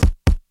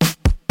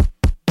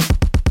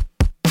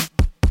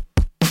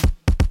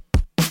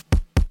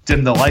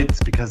Dim the lights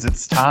because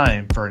it's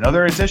time for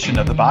another edition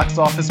of the Box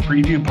Office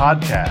Preview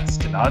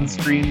Podcast, an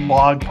on-screen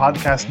blog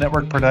podcast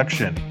network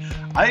production.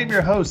 I am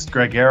your host,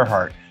 Greg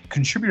Earhart,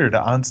 contributor to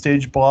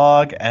Onstage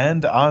Blog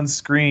and On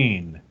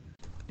Screen.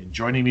 And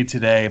joining me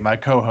today, my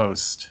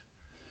co-host.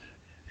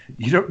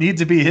 You don't need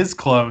to be his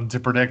clone to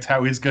predict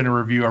how he's going to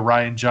review a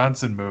Rian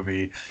Johnson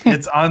movie.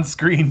 It's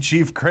on-screen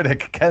chief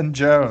critic Ken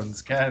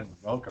Jones. Ken,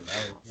 welcome.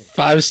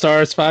 5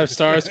 stars, 5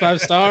 stars, 5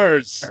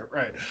 stars.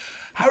 Right.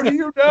 How do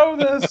you know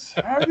this?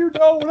 How do you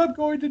know what I'm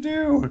going to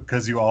do?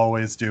 Because you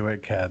always do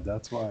it, Ken.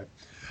 That's why.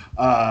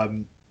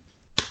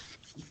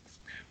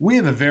 We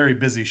have a very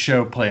busy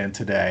show planned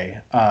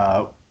today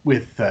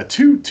with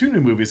two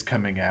new movies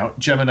coming out,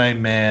 Gemini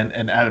Man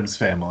and Addams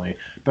Family.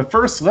 But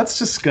first, let's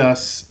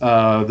discuss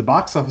the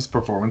box office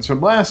performance from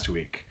last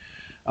week.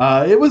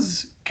 It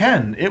was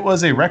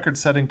a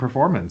record-setting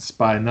performance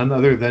by none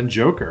other than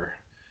Joker.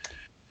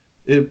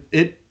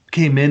 It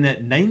came in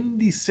at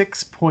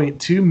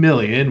 $96.2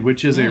 million,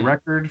 which is a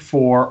record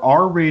for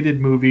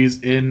R-rated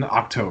movies in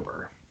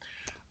October.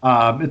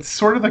 It's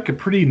sort of like a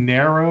pretty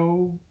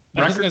narrow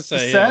record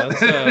set,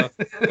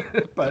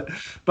 but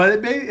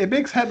it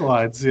makes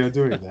headlines,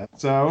 doing that.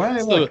 So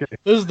hey,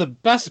 this is the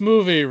best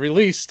movie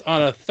released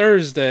on a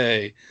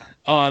Thursday,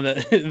 on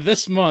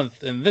this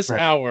month, in this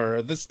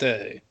hour, this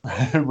day.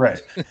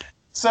 Right.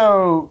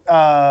 So,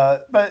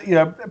 but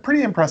a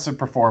pretty impressive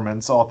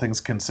performance, all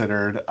things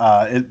considered.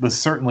 It was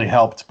certainly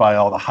helped by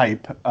all the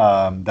hype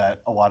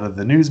that a lot of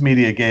the news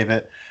media gave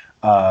it,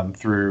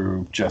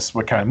 through just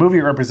what kind of movie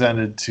it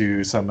represented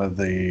to some of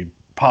the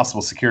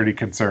possible security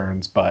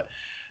concerns. But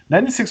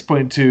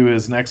 96.2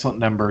 is an excellent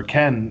number.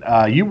 Ken,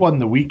 you won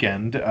the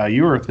weekend.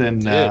 You were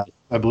within, I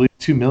believe,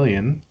 2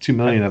 million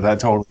of that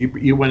total.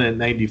 You went at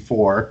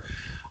 94.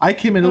 I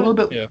came in a little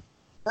bit. Yeah.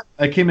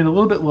 I came in a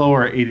little bit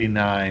lower at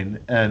 89.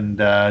 And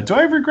do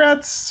I have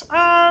regrets?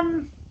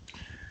 No,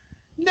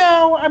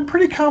 I'm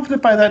pretty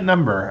confident by that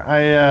number.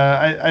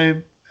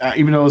 I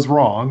even though it was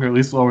wrong, or at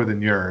least lower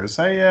than yours,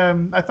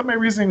 I thought my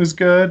reasoning was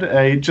good.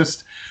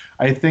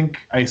 I think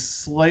I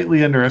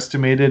slightly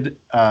underestimated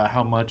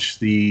how much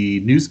the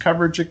news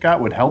coverage it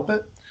got would help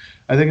it.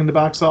 I think in the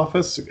box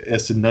office,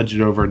 it's to nudge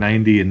it over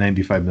 90 and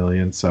 95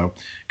 million. So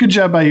good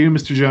job by you,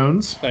 Mr.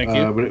 Jones. Thank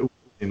you. But it was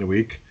in a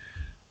week.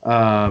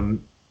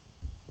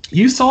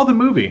 You saw the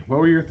movie. What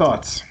were your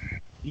thoughts?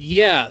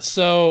 Yeah.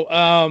 So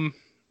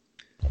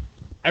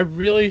I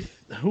really,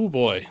 oh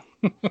boy.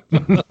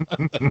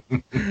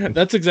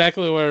 That's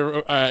exactly where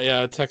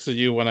I texted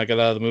you when I got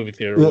out of the movie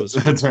theater.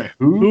 That's right.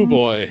 Ooh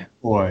boy.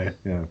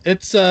 Yeah.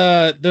 It's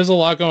there's a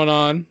lot going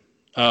on.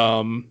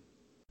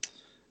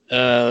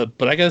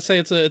 But I gotta say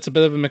it's a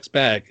bit of a mixed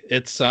bag.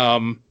 It's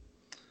yeah,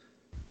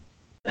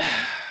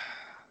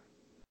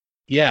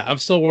 I'm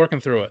still working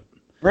through it.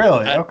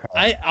 Really? Okay.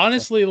 I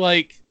honestly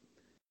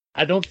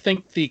I don't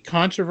think the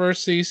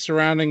controversy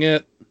surrounding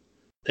it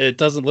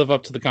doesn't live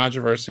up to the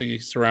controversy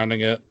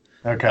surrounding it.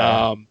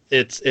 Okay.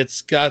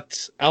 It's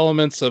got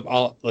elements of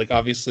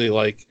obviously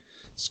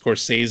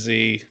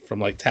Scorsese,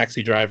 from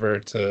Taxi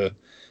Driver to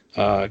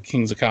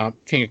King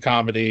of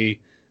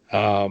Comedy.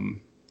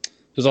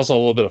 There's also a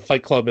little bit of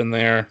Fight Club in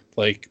there,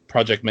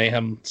 Project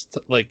Mayhem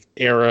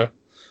era,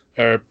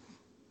 or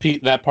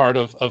that part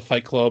of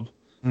Fight Club.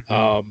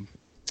 Mm-hmm.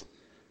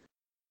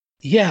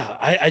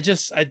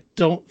 I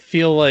don't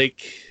feel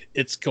like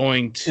it's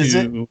going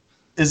to.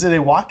 Is it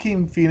a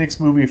Joaquin Phoenix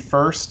movie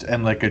first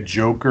and a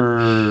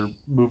Joker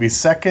movie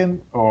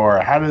second, or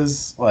how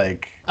does I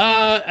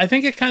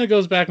think it kind of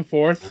goes back and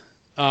forth.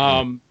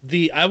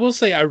 I will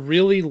say I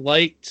really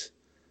liked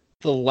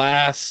the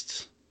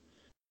last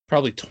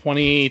probably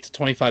 20 to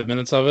 25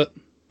 minutes of it.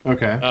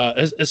 Okay.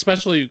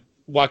 Especially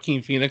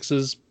Joaquin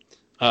Phoenix's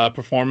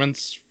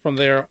performance from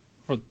there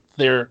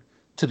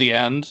to the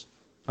end.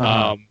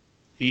 Uh-huh.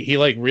 He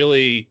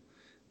really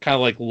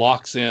kind of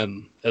locks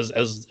in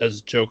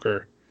as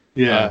Joker.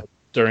 Yeah.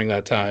 During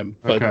that time,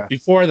 but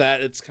before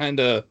that, it's kind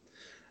of,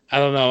 I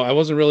don't know. I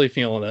wasn't really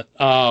feeling it.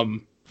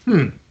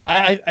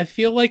 I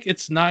feel like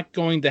it's not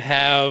going to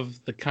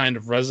have the kind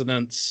of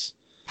resonance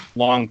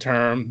long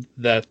term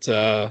that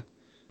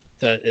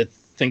it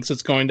thinks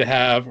it's going to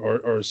have,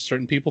 or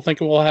certain people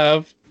think it will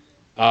have.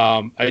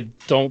 I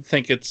don't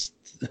think it's.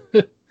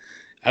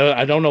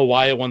 I don't know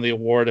why it won the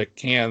award at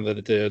Cannes that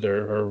it did,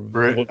 or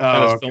what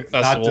kind of film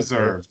festival. Not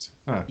deserved.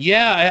 Huh.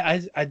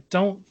 Yeah, I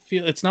don't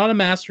feel it's not a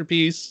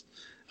masterpiece.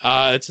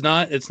 It's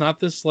not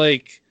this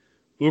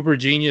uber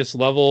genius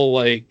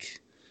level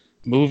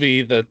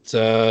movie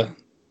that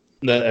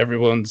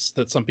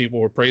some people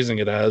were praising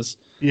it as.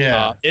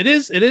 Yeah, it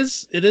is.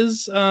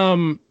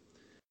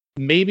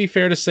 Maybe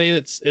fair to say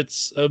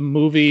it's a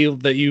movie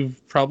that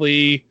you've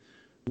probably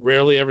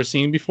rarely ever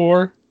seen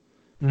before.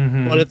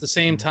 Mm-hmm. But at the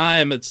same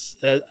time, it's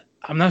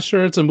I'm not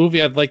sure it's a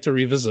movie I'd like to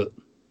revisit.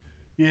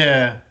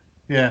 Yeah.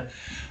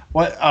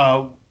 What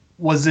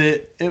was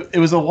it?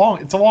 It's a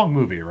long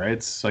movie, right?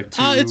 It's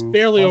it's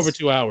barely over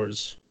 2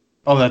 hours.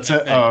 Oh, that's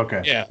it. Oh,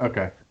 okay. Yeah.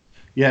 Okay.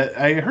 Yeah,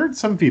 I heard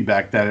some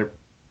feedback that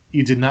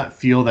you did not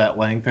feel that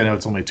length. I know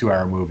it's only a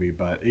 2-hour movie,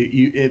 but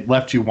it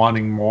left you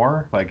wanting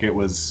more. Like it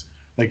was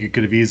like you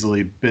could have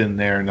easily been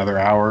there another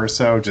hour or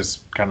so,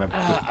 just kind of.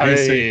 I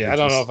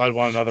don't know if I'd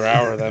want another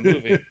hour of that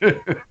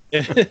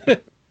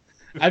movie.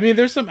 I mean,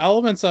 there's some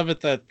elements of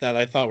it that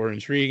I thought were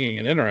intriguing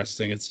and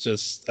interesting. It's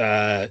just,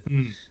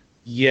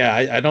 yeah,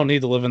 I don't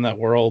need to live in that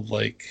world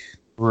like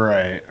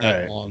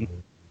that long.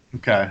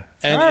 Okay,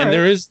 and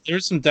there's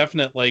some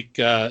definite like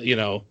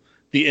the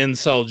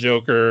incel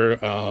Joker,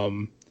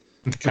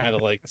 kind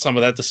of like some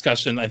of that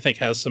discussion I think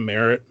has some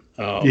merit.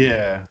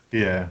 Yeah.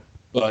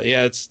 But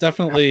yeah, it's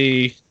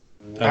definitely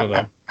I don't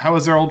know. How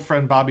was our old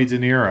friend Bobby De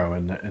Niro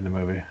in the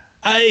movie?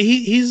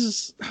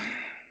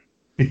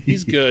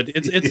 He's good.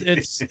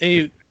 It's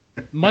a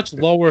much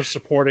lower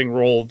supporting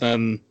role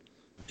than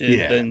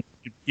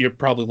you're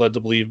probably led to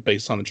believe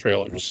based on the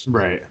trailers.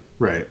 Right.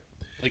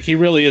 Like he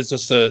really is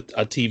just a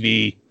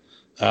TV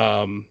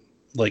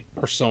like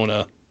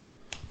persona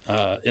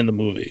in the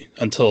movie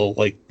until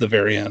like the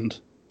very end.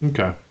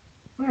 Okay.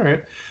 All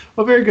right.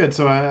 Well, very good.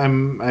 So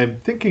I'm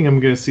thinking I'm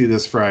going to see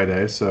this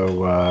Friday.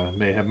 So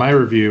may have my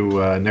review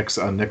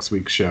next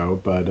week's show.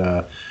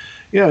 But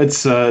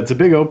it's a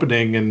big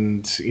opening,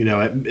 and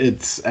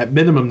it's at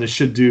minimum this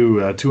should do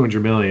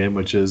 $200 million,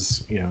 which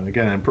is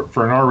again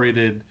for an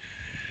R-rated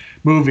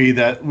movie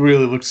that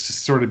really looks to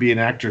sort of be an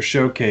actor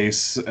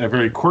showcase, a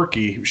very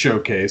quirky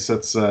showcase.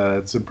 That's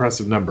it's an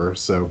impressive number.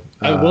 So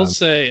I will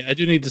say, I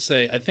do need to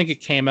say, I think it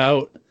came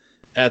out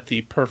at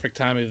the perfect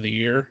time of the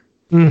year.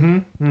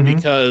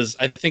 Because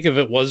I think if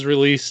it was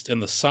released in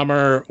the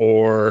summer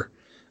or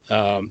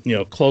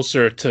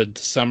closer to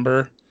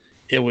December,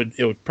 it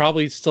would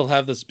probably still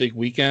have this big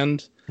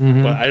weekend,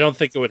 but I don't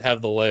think it would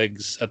have the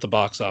legs at the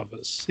box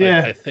office.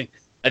 Yeah, I think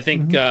I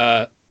think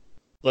I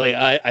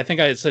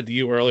had said to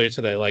you earlier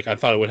today, like I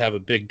thought it would have a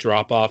big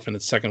drop off in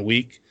its second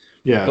week.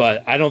 Yeah,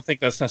 but I don't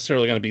think that's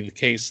necessarily going to be the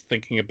case.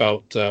 Thinking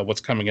about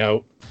what's coming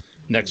out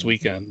next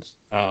weekend,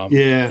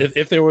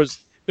 if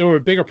there were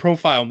a bigger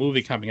profile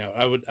movie coming out,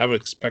 I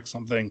would expect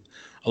something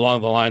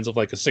along the lines of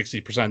like a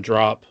 60%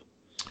 drop,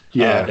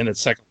 in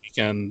its second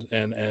weekend,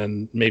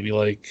 and maybe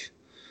like,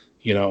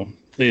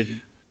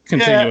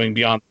 continuing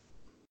beyond.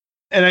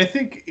 And I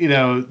think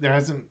there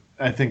hasn't.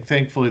 I think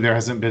thankfully there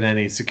hasn't been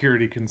any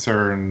security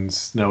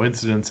concerns. No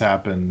incidents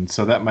happened,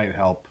 so that might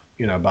help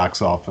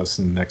box office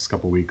in the next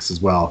couple of weeks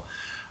as well.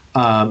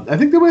 I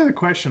think the only other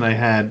question I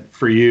had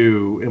for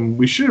you, and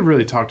we should have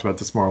really talked about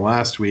this more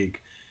last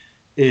week,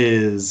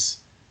 is.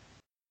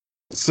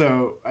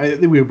 So I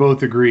think we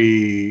both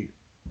agree.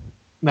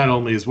 Not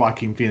only is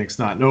Joaquin Phoenix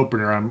not an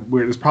opener,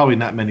 there's probably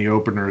not many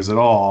openers at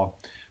all.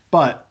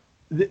 But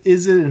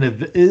is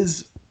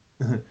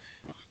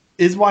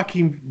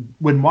Joaquin,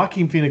 when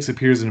Joaquin Phoenix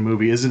appears in a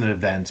movie, is it an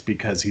event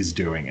because he's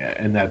doing it,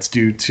 and that's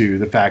due to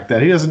the fact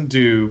that he doesn't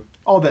do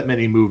all that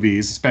many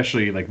movies,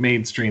 especially like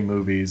mainstream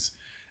movies,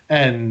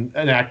 and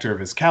an actor of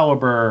his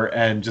caliber,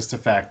 and just the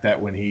fact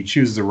that when he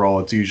chooses a role,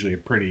 it's usually a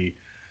pretty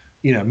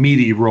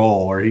meaty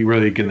role, or he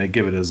really going to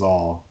give it his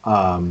all.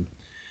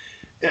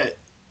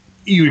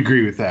 You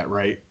agree with that,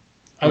 right?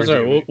 I'm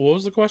sorry. What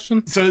was the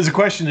question? So the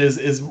question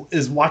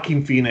is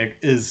Joaquin Phoenix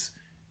is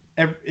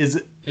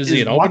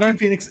he an opener? Joaquin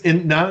Phoenix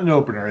not an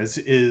opener?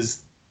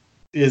 Is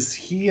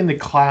he in the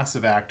class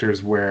of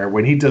actors where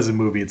when he does a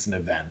movie, it's an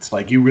event?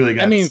 Like you really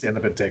got to stand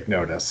up and take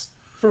notice.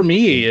 For me,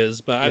 he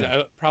is, but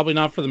I probably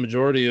not for the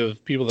majority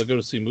of people that go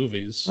to see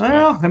movies.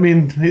 Well, I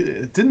mean,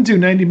 it didn't do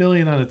 $90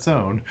 million on its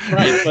own,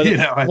 right?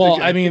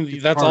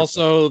 But that's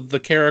also the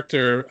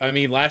character. I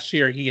mean, last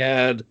year he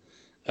had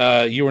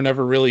 "You Were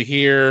Never Really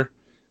Here."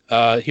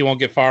 He won't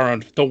get far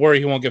on. Don't worry,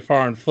 he won't get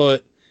far on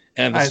foot.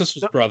 And the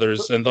Sisters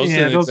Brothers, and those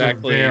didn't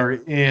exactly.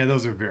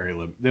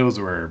 Those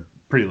were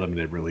pretty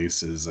limited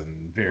releases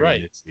and very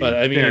right. Nifty, but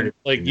I mean,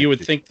 like you would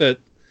think that.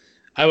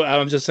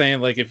 I'm just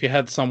saying, like if you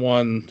had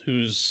someone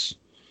who's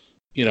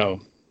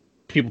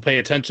people pay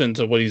attention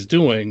to what he's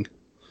doing,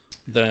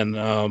 then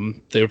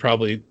they would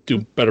probably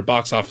do better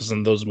box office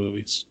in those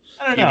movies.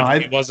 I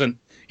don't know.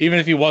 Even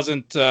if he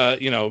wasn't,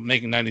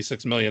 making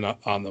 $96 million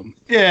on them.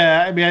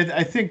 Yeah, I mean,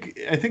 I think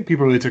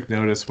people really took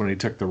notice when he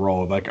took the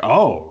role. Like,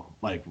 oh,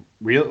 like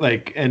real,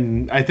 like,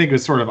 and I think it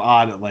was sort of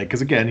odd, like,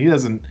 because again, he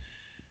doesn't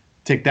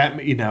take that.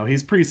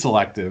 He's pretty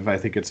selective. I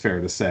think it's fair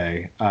to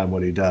say on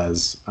what he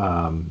does.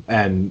 And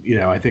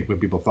I think when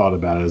people thought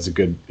about it,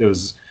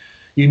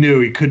 you knew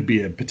he could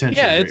be a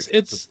potential. Yeah,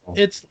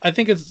 I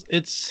think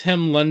it's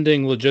him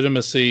lending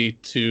legitimacy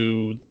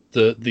to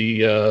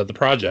the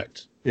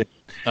project. Yeah.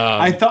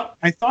 I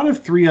thought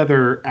of 3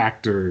 other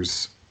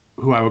actors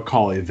who I would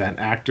call event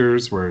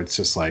actors, where it's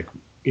just like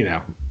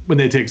when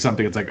they take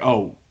something, it's like,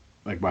 oh,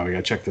 like wow, we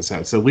gotta check this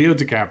out. So Leo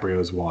DiCaprio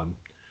is one.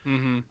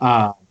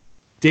 Mm-hmm.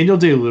 Daniel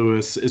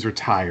Day-Lewis is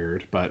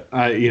retired, but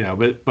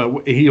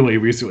but he only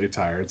recently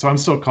retired, so I'm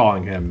still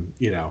calling him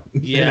an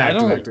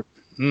active actor.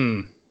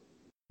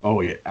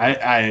 Oh yeah,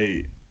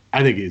 I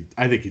think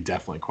he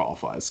definitely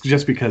qualifies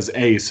just because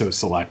A, he's so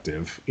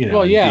selective.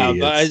 Well, yeah,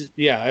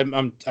 B,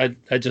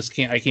 I just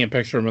can't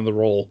picture him in the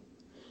role.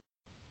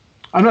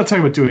 I'm not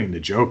talking about doing the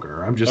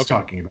Joker. I'm just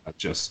talking about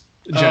just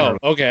Generally,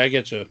 okay, I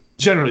get you.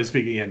 generally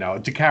speaking, yeah, no,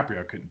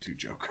 DiCaprio couldn't do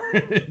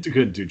Joker.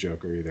 Couldn't do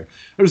Joker either.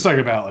 I'm just talking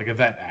about like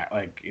event act,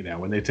 like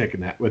when they take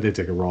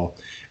a role.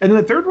 And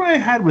then the third one I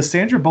had was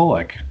Sandra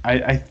Bullock.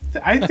 I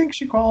think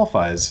she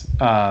qualifies.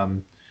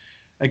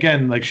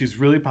 Again, like she's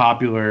really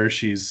popular.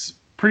 She's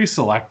pretty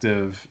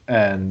selective,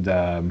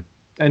 and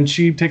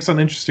she takes on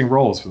interesting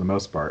roles for the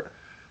most part.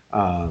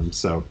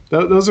 So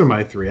those are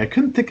my three. I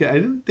didn't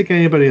think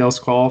anybody else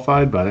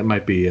qualified, but it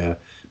might be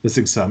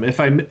missing some. If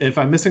I'm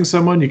missing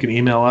someone, you can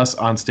email us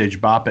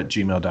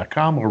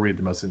onstagebop@gmail.com. We'll read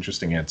the most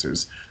interesting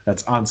answers.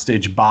 That's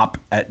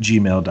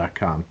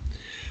onstagebop@gmail.com.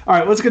 All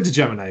right, let's get to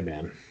Gemini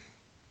Man.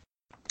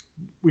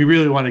 We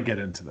really want to get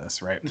into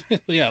this, right?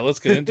 Yeah, let's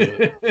get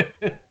into it.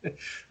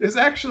 There's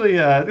actually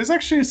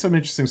some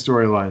interesting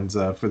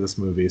storylines for this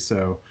movie.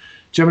 So,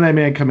 Gemini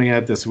Man coming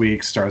out this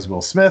week stars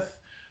Will Smith.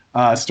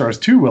 Stars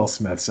two Will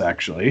Smiths,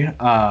 actually.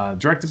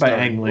 Directed by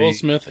Ang Lee. Will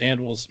Smith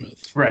and Will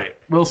Smith. Right.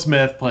 Will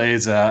Smith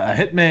plays a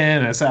hitman,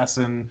 an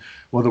assassin,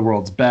 one of the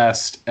world's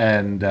best,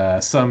 and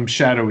some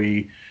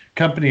shadowy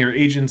company or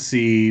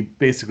agency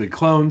basically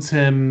clones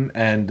him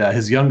and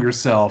his younger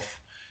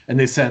self, and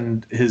they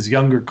send his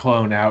younger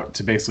clone out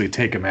to basically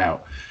take him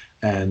out.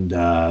 And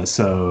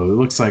so it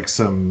looks like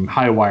some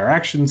high-wire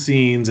action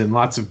scenes and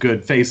lots of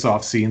good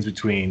face-off scenes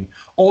between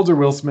older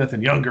Will Smith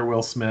and younger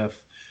Will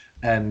Smith.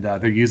 And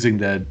they're using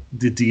the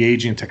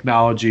de-aging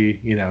technology,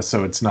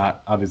 so it's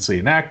not obviously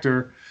an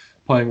actor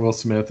playing Will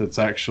Smith. It's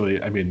actually,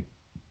 I mean,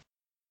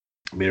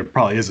 it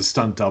probably is a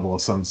stunt double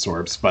of some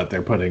sorts, but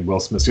they're putting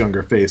Will Smith's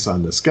younger face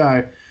on this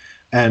guy,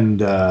 and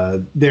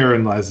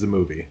therein lies the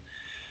movie.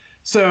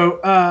 So,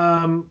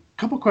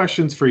 couple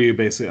questions for you,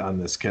 basically, on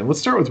this, Ken. Let's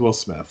start with Will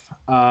Smith.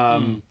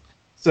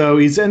 So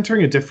he's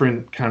entering a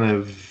different kind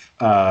of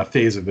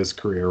phase of his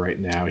career right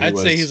now. I'd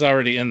say he's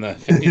already in the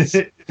phase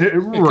a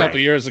couple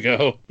years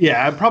ago.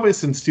 Yeah, probably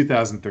since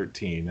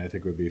 2013, I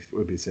think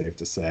would be safe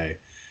to say.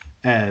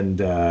 And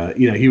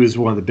he was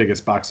one of the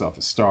biggest box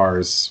office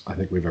stars I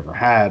think we've ever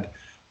had.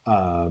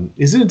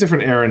 He's in a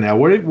different era now.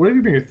 What have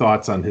been your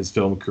thoughts on his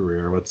film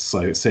career? Let's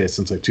say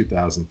since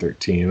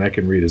 2013. I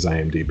can read his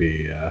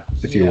IMDb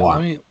if you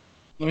want.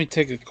 Let me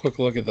take a quick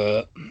look at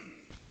that.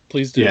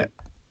 Please do.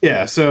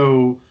 Yeah.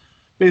 So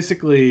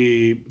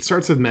basically, it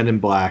starts with Men in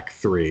Black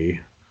 3.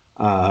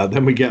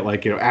 Then we get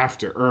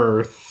After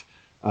Earth.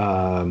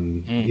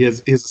 He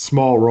has a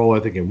small role, I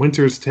think, in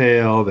Winter's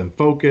Tale. Then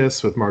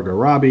Focus with Margot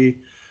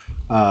Robbie.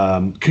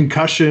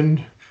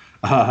 Concussion,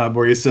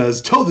 where he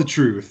says "Tell the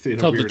truth"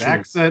 in a weird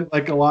accent,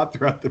 a lot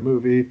throughout the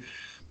movie.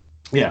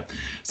 Yeah.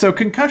 So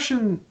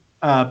Concussion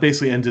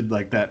basically ended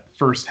that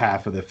first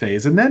half of the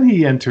phase, and then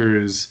he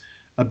enters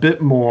a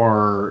bit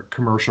more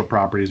commercial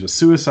properties with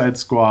Suicide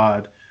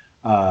Squad,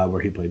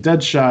 where he played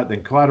Deadshot,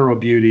 then Collateral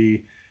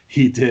Beauty.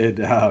 He did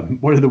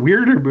one of the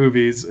weirder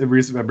movies, a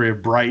recent memory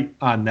of Bright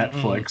on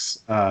Netflix,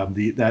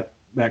 that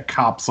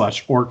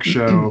cop/orc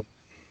show.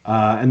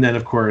 And then,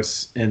 of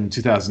course, in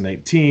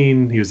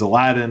 2018, he was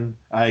Aladdin.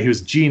 He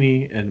was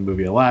Genie in the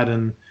movie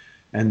Aladdin.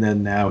 And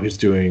then now he's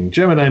doing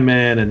Gemini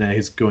Man, and now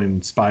he's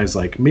going Spies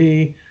Like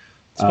Me.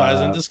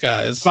 Spies in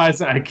Disguise.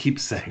 I keep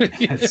saying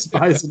that.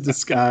 Spies in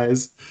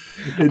Disguise.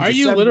 Are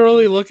you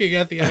literally looking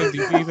at the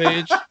IMDb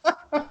page?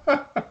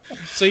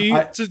 So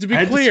to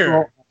be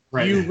clear,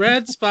 you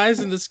read Spies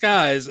in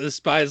Disguise as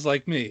Spies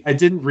Like Me. I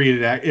didn't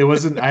read it. It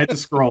wasn't. I had to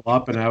scroll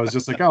up, and I was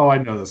just like, "Oh, I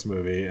know this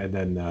movie." And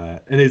then,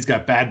 and he's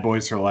got Bad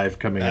Boys for Life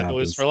coming up. Bad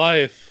Boys for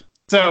Life.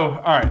 So,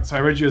 all right. So I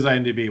read you his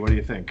IMDb. What do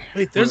you think?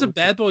 Wait, there's a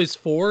Bad Boys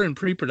 4 in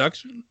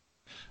pre-production?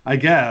 I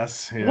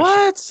guess. Yeah.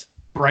 What?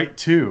 Bright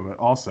 2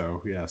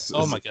 also, yes.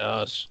 Oh my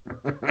gosh.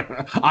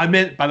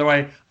 By the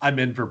way, I'm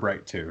in for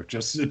Bright 2.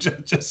 Just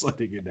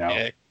letting you know.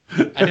 Okay.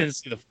 I didn't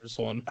see the first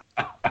one.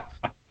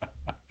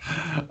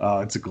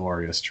 It's a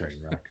glorious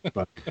train wreck.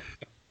 But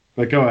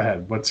go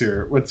ahead. What's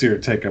your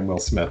take on Will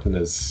Smith and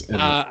his?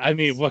 I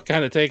mean, what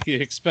kind of take you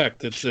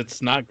expect?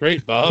 It's not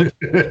great, Bob.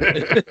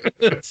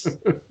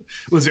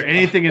 Was there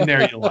anything in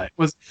there you liked?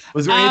 Was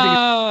there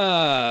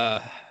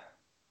anything?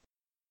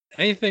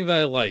 Anything that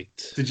I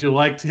liked. Did you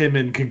like him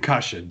in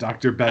Concussion,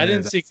 Dr. Bennett? I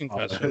didn't see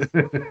Concussion.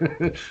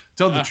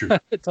 Tell the truth.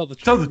 Tell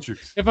the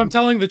truth. If I'm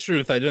telling the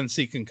truth, I didn't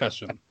see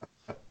Concussion.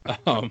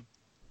 I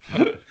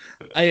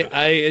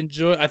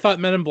thought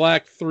Men in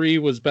Black 3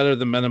 was better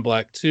than Men in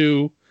Black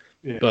 2,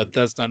 but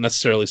that's not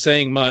necessarily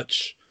saying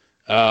much.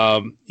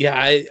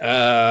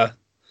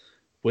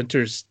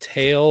 Winter's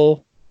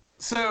Tale.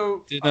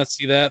 So did not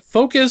see that.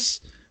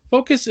 Focus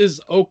is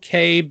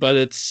okay, but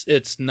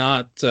it's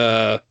not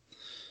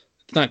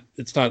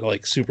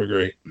like super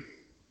great.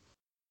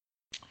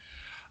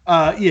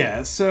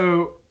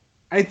 So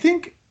I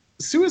think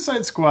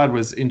Suicide Squad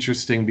was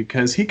interesting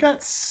because he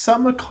got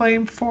some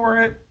acclaim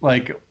for it.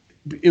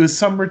 It was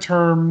some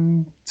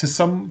return to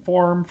some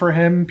form for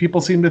him, people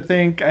seem to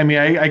think. I mean,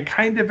 I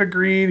kind of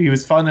agreed. He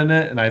was fun in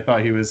it, and I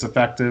thought he was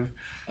effective.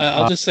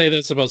 I'll just say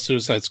this about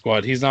Suicide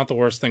Squad. He's not the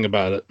worst thing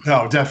about it.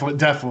 No,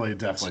 definitely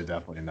not.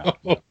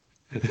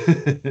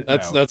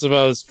 That's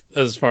about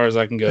as far as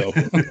I can go.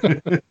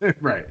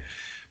 Right.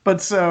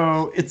 But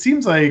so it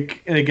seems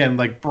like, and again,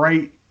 like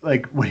Bright,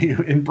 like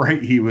in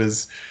Bright, he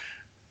was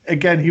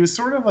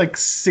sort of like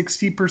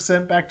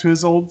 60% back to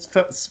his old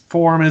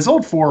form. His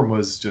old form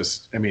was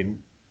just, I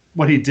mean,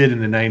 what he did in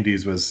the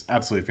 90s was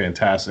absolutely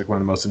fantastic. One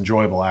of the most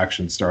enjoyable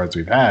action stars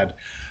we've had.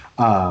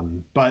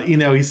 But, you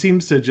know, he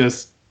seems to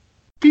just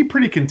be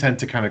pretty content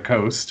to kind of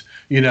coast,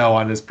 you know,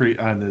 on his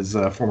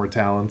former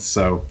talents.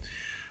 So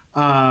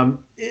I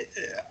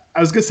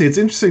was gonna say it's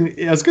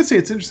interesting. I was gonna say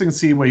it's interesting to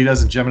see what he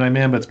does in Gemini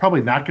Man, but it's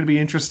probably not going to be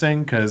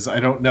interesting because I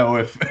don't know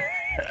if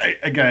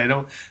I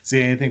don't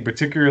see anything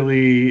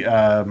particularly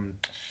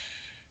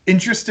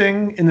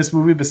interesting in this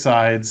movie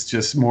besides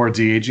just more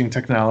de-aging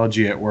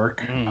technology at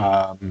work,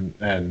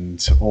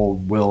 and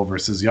old Will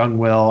versus young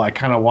Will. I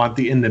kind of want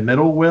the in the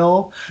middle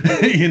Will,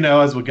 you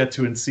know, as we'll get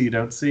to in See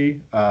Don't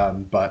See.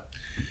 But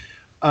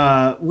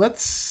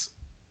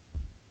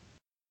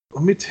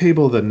let me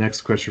table the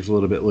next question for a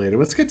little bit later.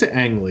 Let's get to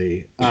Ang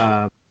Lee.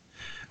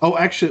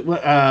 Actually,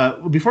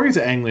 before we get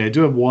to Ang Lee, I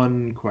do have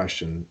one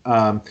question.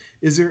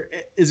 Is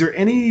there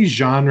any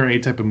genre, any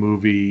type of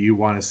movie you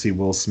want to see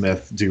Will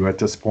Smith do at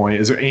this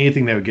point? Is there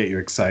anything that would get you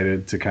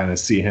excited to kind of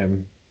see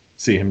him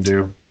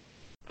do?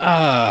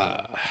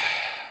 I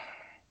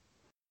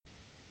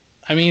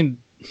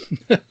mean,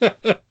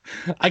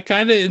 I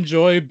kind of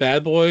enjoy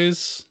Bad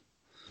Boys.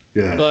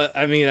 Yeah. But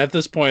I mean, at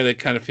this point, it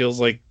kind of feels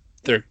like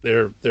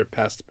they're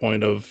past the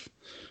point of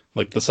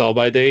like the sell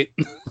by date.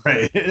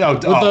 Right.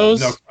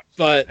 Those. No.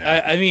 But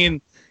I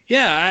mean,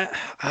 yeah.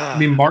 I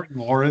mean, Martin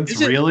Lawrence,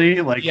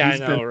 really? Like, yeah, I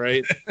know,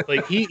 right?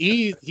 Like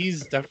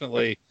he's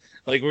definitely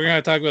like we're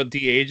gonna talk about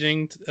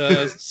de-aging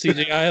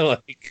CGI.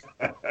 Like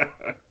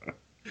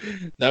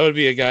that would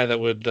be a guy that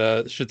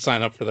would should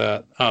sign up for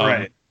that.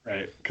 Right.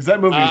 Because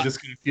that movie is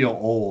just gonna feel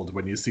old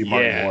when you see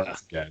Martin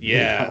Lawrence again.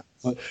 Yeah.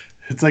 You know?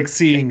 It's like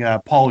seeing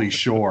Pauly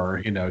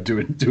Shore, you know, do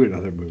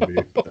another movie.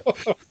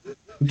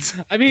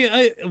 I mean,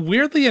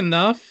 weirdly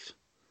enough,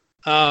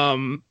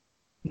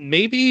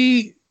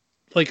 maybe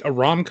like a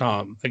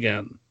rom-com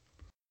again.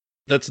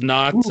 That's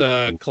not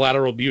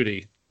Collateral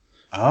Beauty.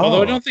 Oh.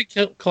 Although I don't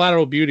think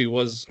Collateral Beauty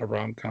was a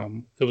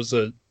rom-com. It was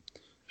a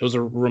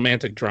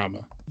romantic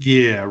drama.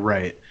 Yeah,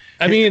 right.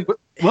 I mean,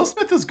 Will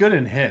Smith is good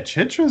in Hitch.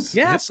 Hitch was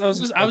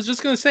I was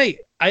just gonna say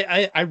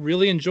I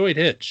really enjoyed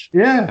Hitch.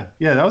 Yeah,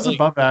 that was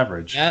above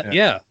average.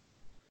 Yeah.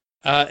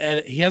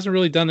 And he hasn't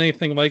really done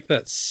anything like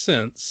that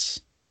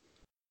since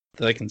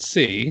that I can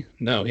see.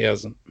 No, he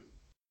hasn't.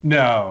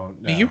 No.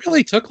 I mean, he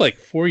really took like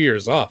 4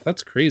 years off.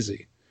 That's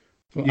crazy.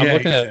 I'm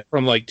looking at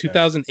from like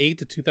 2008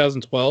 to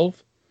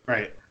 2012.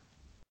 Right.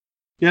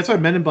 Yeah, that's why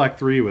Men in Black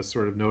 3 was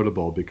sort of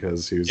notable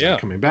because he was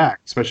coming back,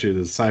 especially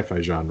the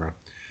sci-fi genre.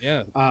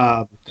 Yeah.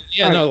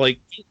 Right.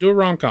 Do a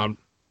rom-com.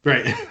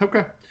 Right.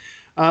 Okay.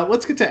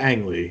 Let's get to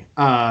Ang Lee.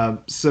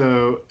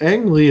 So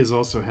Ang Lee has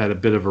also had a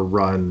bit of a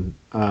run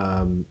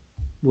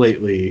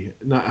lately.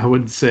 I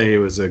wouldn't say it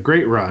was a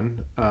great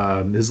run.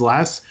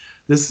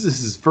 This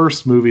is his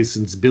first movie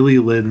since Billy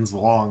Lynn's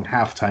Long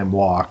Halftime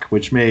Walk,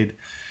 which made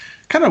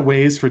kind of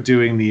ways for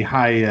doing the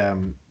high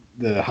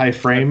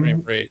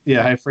frame rate.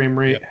 Yeah, high frame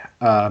rate.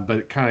 Yep. But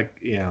it kind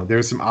of, you know,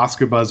 there's some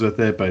Oscar buzz with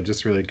it, but it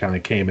just really kind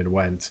of came and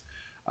went.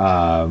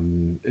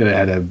 It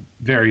had a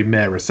very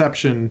meh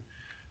reception,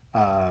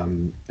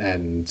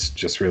 and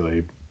just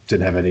really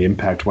didn't have any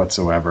impact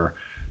whatsoever.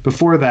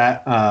 Before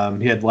that,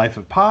 he had Life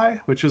of Pi,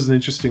 which was an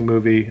interesting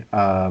movie.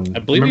 I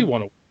believe he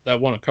won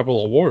a couple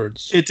of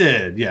awards. It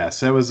did, yes.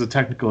 That was a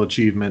technical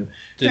achievement.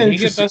 Did he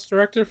get Best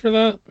Director for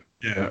that?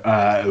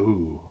 Yeah.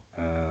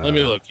 Let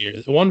me look here.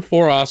 He won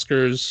 4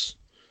 Oscars.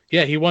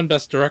 Yeah, he won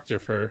Best Director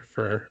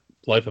for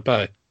Life of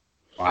Pi.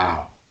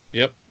 Wow.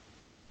 Yep.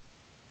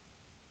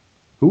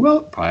 Who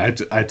else? I had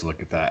to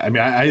look at that. I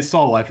mean, I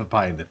saw Life of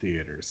Pi in the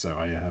theater, so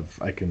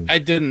I can. I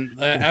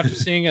didn't. After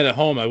seeing it at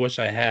home, I wish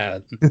I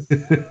had,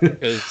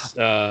 because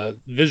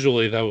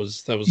visually that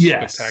was a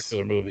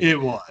spectacular movie. It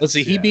was. Let's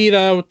see. He beat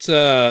out.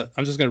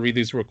 I'm just gonna read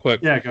these real quick.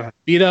 Yeah, go ahead.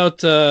 Beat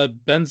out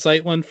Ben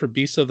Zeitlin for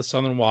Beasts of the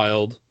Southern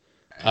Wild,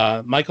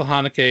 Michael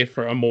Haneke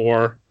for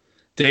Amour,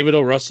 David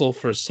O. Russell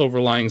for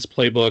Silver Linings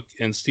Playbook,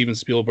 and Steven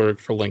Spielberg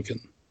for Lincoln.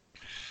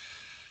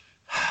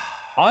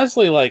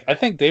 Honestly, like, I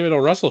think David O.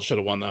 Russell should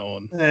have won that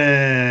one.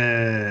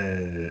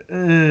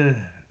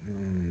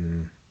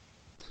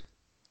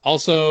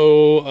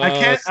 Also,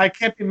 I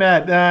can't be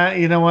mad.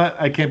 You know what?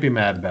 I can't be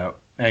mad about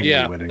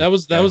Ang winning. That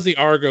was the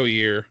Argo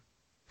year.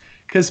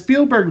 Because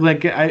Spielberg,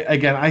 Lincoln,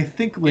 I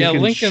think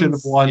Lincoln should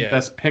have won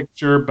Best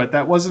Picture, but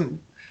that wasn't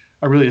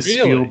really a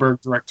Spielberg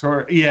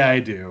director. Yeah,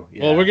 I do.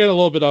 Yeah. Well, we're getting a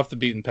little bit off the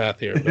beaten path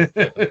here.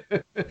 But,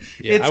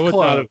 I would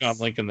not have gone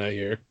Lincoln that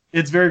year.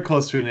 It's very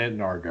close to an It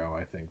and Argo,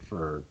 I think,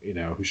 for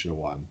who should have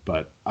won.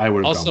 But I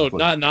would have also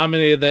not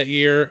nominated that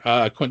year.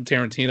 Quentin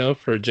Tarantino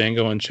for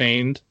Django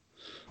Unchained.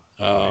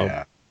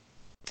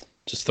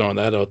 Just throwing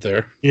that out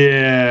there.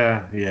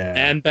 Yeah.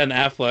 And Ben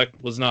Affleck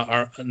was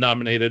not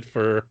nominated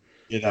for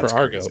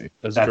Argo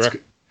as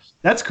director.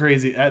 That's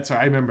crazy.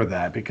 I remember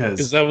that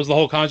because that was the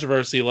whole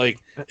controversy. Like,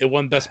 it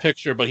won Best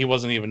Picture, but he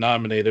wasn't even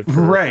nominated for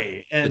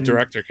the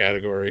director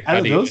category. Out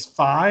of those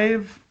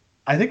 5,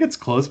 I think it's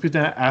close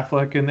between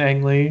Affleck and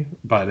Ang Lee,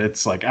 but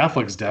it's like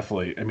Affleck's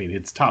definitely. I mean,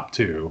 it's top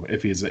two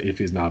if he's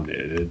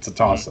nominated. It's a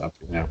toss up,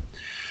 you know.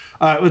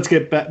 Let's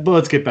get back. But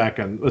let's get back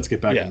on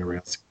the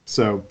rails.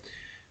 So,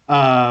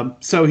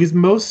 so he's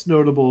most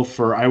notable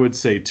for, I would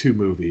say, two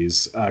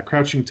movies: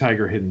 Crouching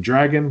Tiger, Hidden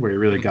Dragon, where he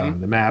really got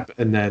on the map,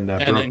 and then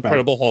and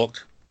Incredible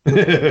Hulk.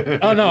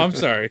 Oh no, I'm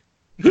sorry.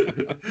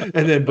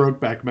 And then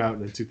Brokeback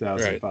Mountain in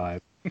 2005.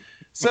 Right.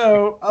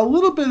 So a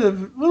little bit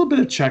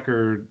of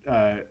checkered,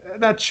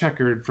 not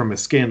checkered from a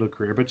scandal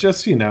career, but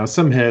just, you know,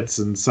 some hits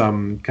and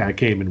some kind of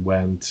came and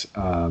went.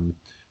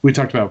 We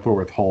talked about before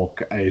with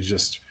Hulk,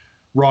 just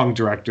wrong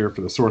director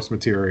for the source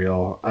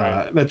material.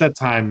 Right. At that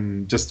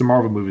time, just the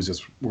Marvel movies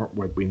just weren't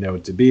what we know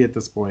it to be at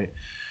this point.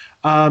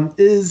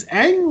 Is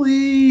Ang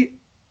Lee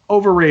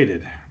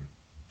overrated?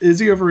 Is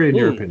he overrated in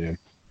your opinion?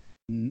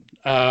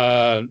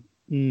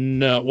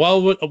 No.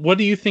 Well, what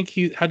do you think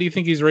how do you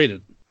think he's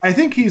rated? I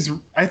think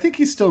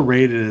he's still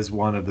rated as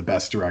one of the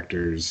best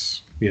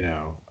directors, you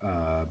know,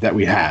 that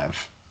we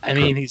have. I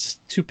mean,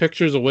 he's 2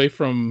 pictures away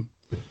from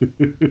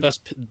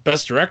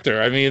best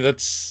director. I mean,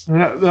 that's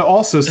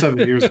also 7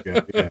 years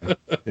ago.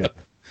 Yeah.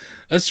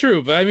 That's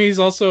true. But I mean, he's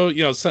also,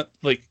 you know,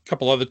 like a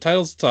couple other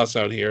titles to toss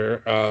out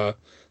here: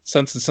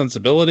 Sense and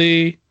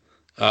Sensibility,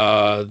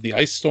 The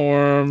Ice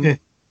Storm,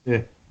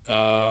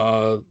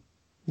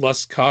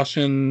 Less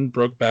Caution,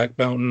 Brokeback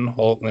Mountain,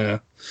 Hulk.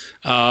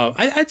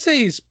 I'd say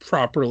he's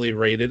properly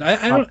rated.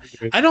 I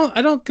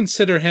don't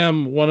consider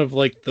him one of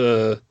like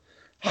the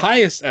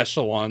highest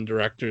echelon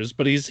directors,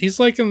 but he's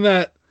like in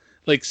that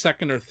like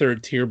second or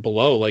third tier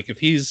below. Like if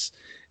he's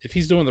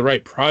doing the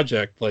right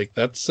project, like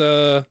that's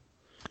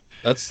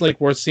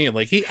like worth seeing.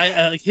 Like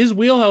his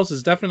wheelhouse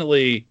is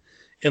definitely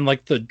in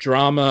like the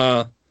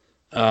drama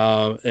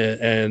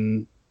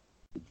and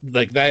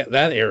like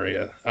that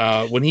area.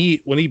 When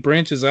he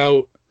branches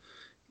out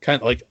kind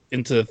of like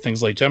into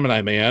things like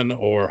Gemini Man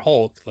or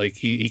Hulk, like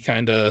he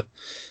kind of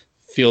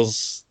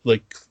feels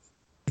like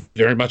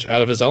very much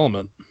out of his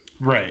element.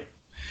 Right.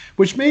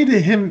 Which made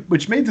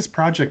this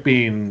project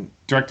being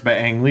directed by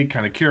Ang Lee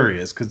kind of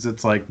curious, because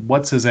it's like,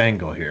 what's his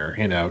angle here?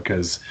 You know,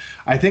 because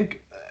I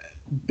think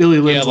Billy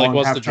Lynn's long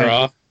what's the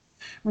draw?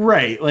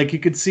 Right, like you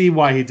could see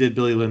why he did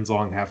Billy Lynn's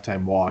Long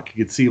Halftime Walk.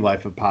 You could see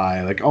Life of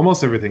Pi, like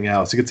almost everything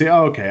else. You could say,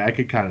 oh, okay, I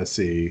could kind of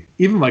see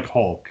even like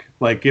Hulk.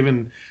 Like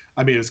given,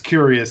 I mean, it was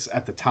curious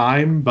at the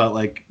time, but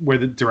like where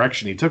the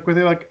direction he took with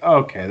it, like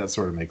okay, that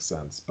sort of makes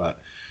sense.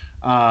 But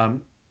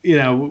you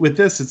know, with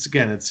this, it's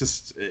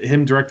just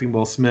him directing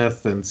Will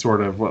Smith and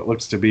sort of what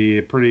looks to be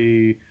a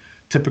pretty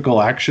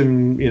typical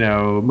action, you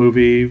know,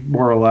 movie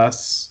more or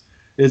less.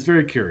 It's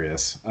very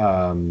curious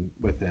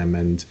with him.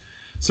 And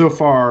so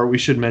far, we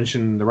should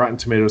mention the Rotten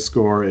Tomatoes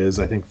score is,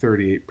 I think,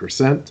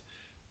 38%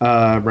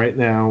 right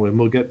now, and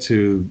we'll get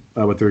to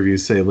what the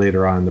reviews say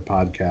later on in the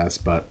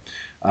podcast, but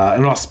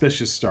an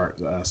auspicious start,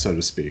 so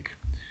to speak.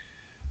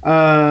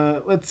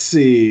 Let's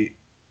see.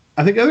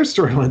 I think other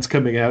storylines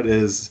coming out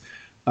is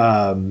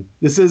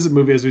this is a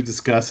movie, as we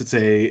discussed.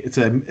 It's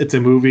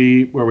a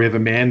movie where we have a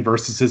man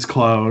versus his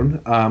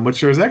clone, which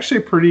there's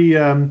actually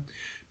a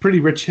pretty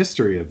rich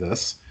history of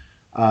this.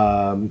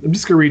 I'm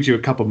just going to read you a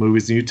couple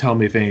movies, and you tell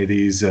me if any of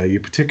these you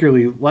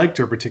particularly liked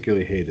or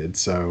particularly hated.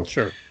 So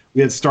sure.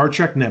 We had Star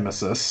Trek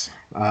Nemesis.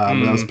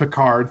 That was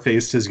Picard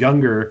faced his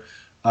younger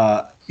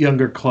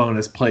clone,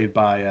 as played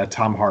by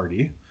Tom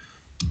Hardy.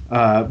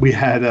 We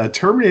had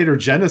Terminator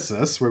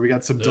Genesis, where we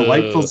got some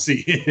delightful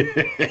scenes.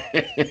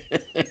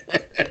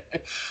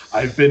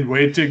 I've been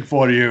waiting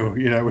for you,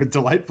 you know, with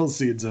delightful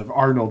scenes of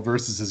Arnold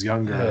versus his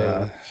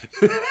younger.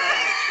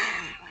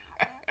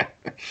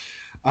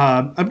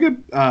 I'm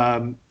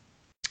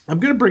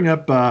gonna bring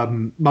up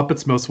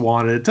Muppets Most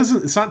Wanted.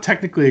 It's not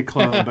technically a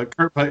clone,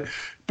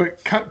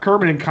 but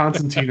Kermit and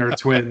Constantine are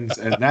twins,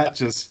 and that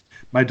just,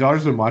 my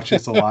daughter's been watching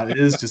this a lot. It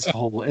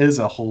is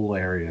a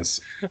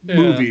hilarious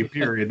movie.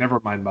 Period.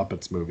 Never mind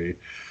Muppets movie.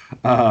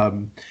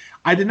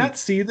 I did not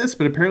see this,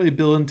 but apparently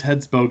Bill and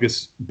Ted's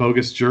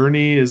Bogus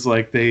Journey is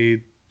like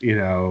they, you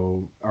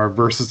know, are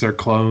versus their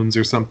clones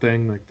or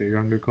something, like their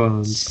younger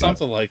clones.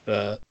 Something like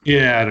that.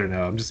 Yeah, I don't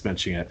know. I'm just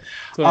mentioning it.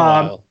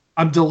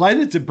 I'm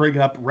delighted to bring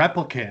up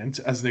Replicant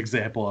as an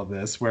example of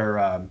this,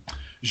 where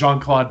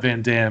Jean-Claude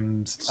Van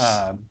Damme's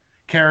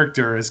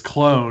character is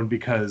cloned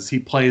because he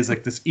plays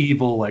like this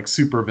evil like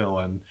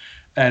supervillain,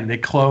 and they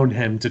clone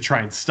him to try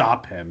and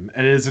stop him.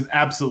 And it is an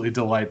absolutely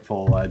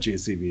delightful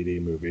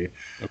JCVD movie.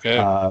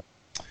 Okay.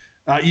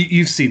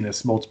 You've seen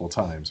this multiple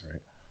times,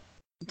 right?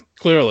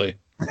 Clearly.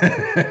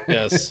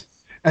 Yes.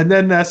 And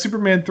then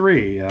Superman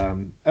 3, a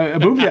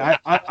movie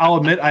I'll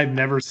admit I've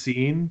never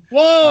seen.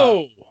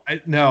 Whoa! I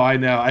know.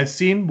 I've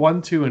seen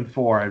 1, 2, and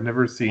 4. I've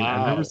never seen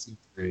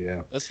 3.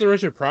 Yeah, that's the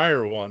Richard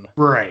Pryor one.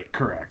 Right.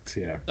 Correct.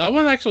 Yeah. That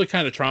one actually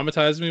kind of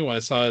traumatized me when I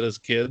saw it as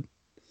a kid.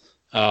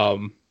 Yeah,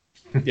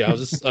 I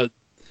was just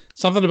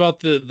something about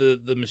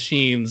the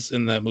machines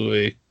in that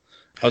movie.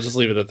 I'll just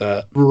leave it at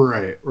that.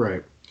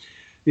 Right.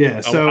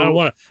 Yeah. So I don't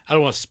want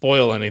to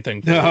spoil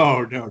anything.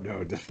 No,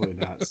 definitely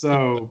not.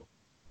 So.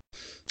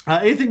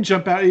 Anything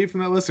jump out at you from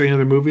that list, or any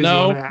other movies?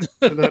 No. You want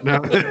to add?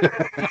 No.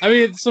 I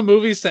mean, some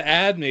movies to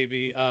add,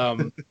 maybe.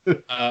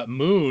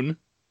 Moon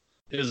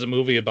is a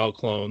movie about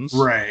clones.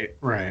 Right.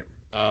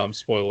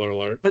 Spoiler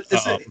alert.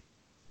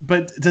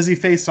 But does he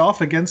face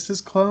off against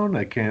his clone?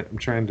 I'm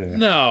trying to.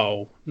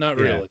 No, not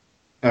really.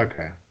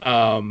 Okay.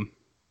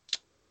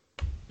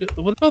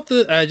 What about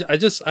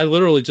I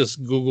literally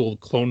just Googled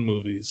clone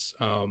movies.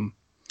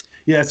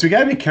 Yeah, so we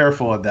gotta be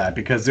careful of that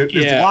because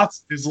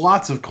there's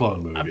lots of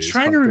clone movies. I'm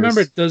trying to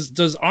remember.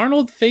 Does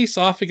Arnold face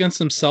off against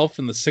himself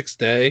in The Sixth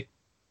Day?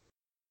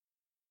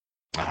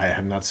 I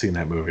have not seen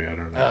that movie. I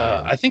don't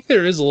know. I think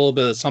there is a little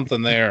bit of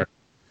something there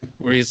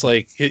where he's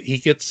like he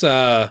gets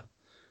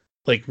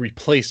like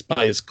replaced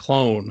by his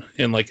clone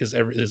in like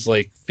his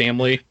like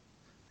family,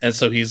 and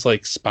so he's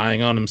like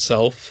spying on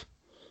himself.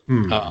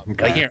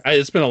 Okay.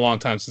 It's been a long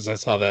time since I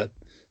saw that.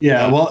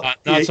 Yeah,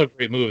 not so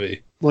great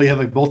movie. Well, you have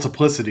like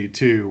Multiplicity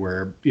too,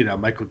 where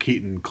Michael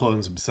Keaton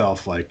clones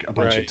himself like a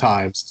bunch of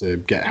times to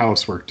get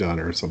housework done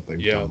or something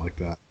like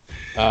that.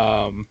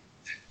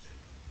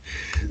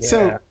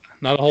 So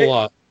not a whole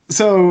lot.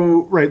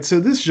 So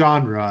this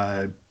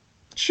genre,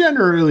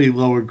 generally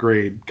lower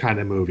grade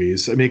kind of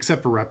movies. I mean,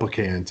 except for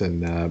Replicant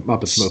and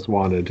Muppets Most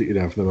Wanted,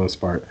 for the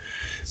most part.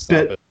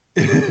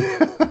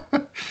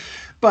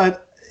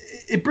 But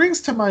it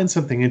brings to mind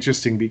something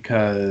interesting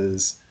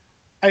because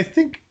I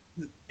think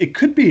it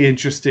could be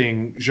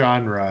interesting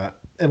genre.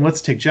 And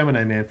let's take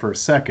Gemini Man for a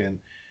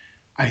second.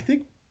 I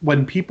think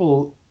when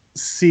people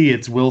see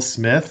it's Will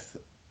Smith,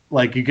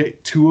 like you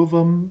get two of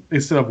them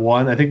instead of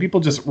one, I think people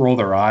just roll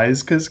their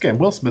eyes because, again,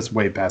 Will Smith's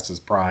way past his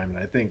prime. And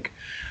I think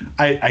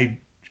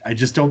I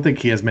just don't think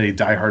he has many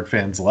diehard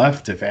fans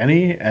left, if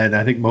any. And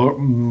I think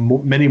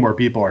many more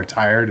people are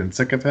tired and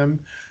sick of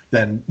him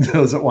than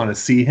those that want to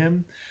see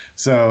him.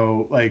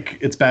 So, like,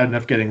 it's bad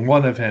enough getting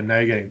one of him. Now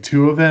you're getting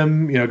two of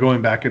him,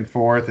 going back and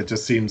forth. It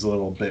just seems a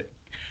little bit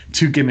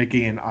too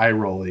gimmicky and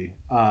eye-rolly.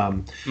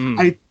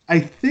 I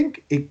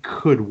think it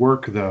could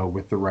work, though,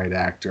 with the right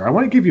actor. I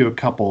want to give you a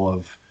couple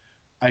of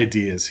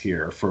ideas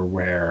here for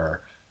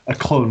where a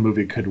clone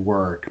movie could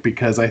work,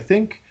 because I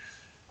think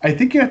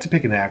you have to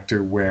pick an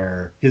actor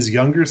where his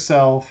younger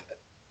self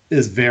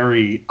is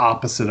very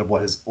opposite of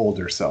what his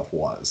older self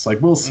was. Like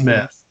Will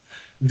Smith,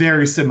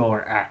 very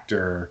similar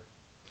actor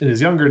in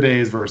his younger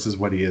days versus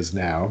what he is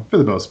now, for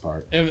the most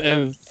part.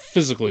 And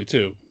physically,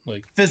 too.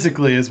 Like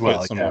physically as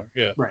well,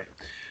 yeah. Right.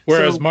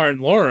 Whereas Martin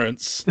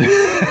Lawrence...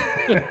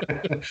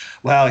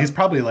 well, he's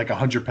probably like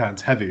 100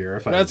 pounds heavier.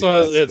 That's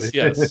what it's,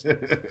 yes.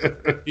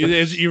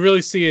 You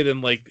really see it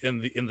in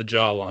the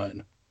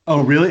jawline.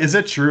 Oh, really? Is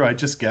that true? I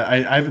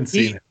haven't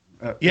seen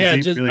it.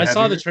 I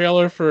saw the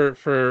trailer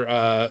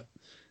for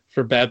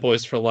Bad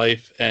Boys for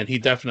Life, and he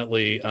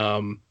definitely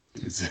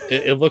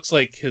it looks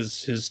like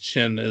his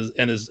chin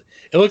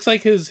it looks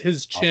like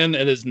his chin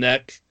and his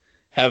neck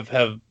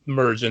have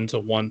merged into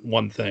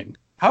one thing.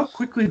 How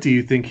quickly do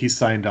you think he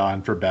signed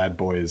on for Bad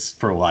Boys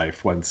for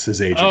Life once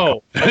his agent?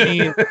 Oh, I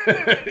mean,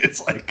 it's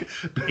like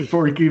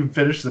before he can even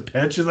finish the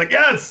pitch, he's like,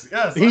 yes,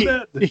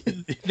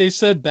 they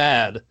said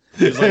bad.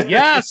 He's like,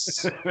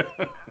 yes.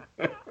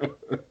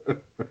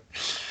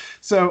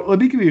 So let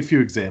me give you a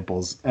few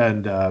examples.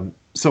 And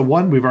so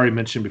one we've already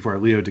mentioned before,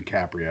 Leo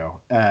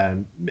DiCaprio.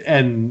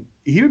 And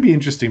he would be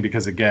interesting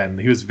because, again,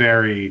 he was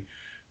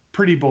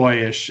pretty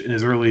boyish in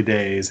his early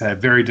days, had a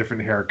very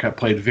different haircut,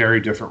 played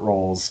very different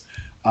roles.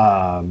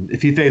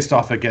 If he faced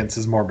off against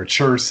his more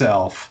mature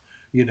self,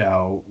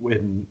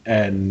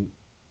 and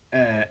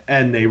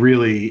they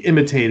really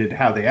imitated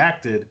how they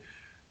acted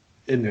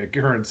in the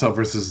current self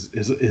versus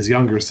his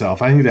younger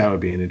self, I think that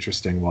would be an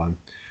interesting one.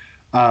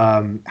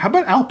 How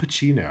about Al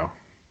Pacino?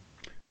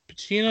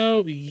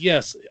 Pacino,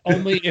 yes,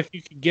 only if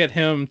you could get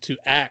him to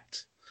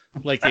act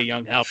like a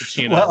young Al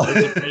Pacino,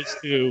 as opposed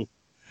to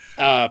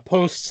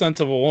post Scent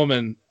of a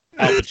Woman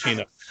Al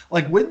Pacino.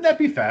 Like, wouldn't that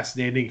be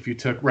fascinating if you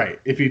took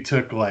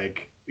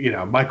like,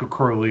 Michael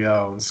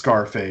Corleone,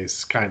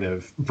 Scarface kind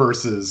of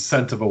versus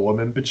Scent of a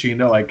Woman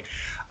Pacino? Like,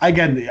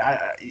 again,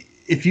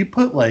 if you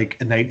put like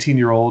a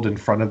 19-year-old in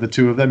front of the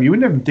two of them, you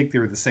wouldn't even think they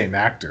were the same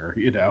actor.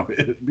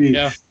 It'd be,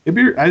 I think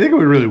it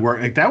would really work.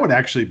 Like, that would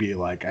actually be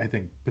like, I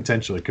think,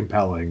 potentially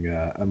compelling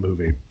a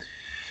movie.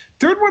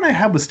 Third one I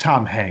had was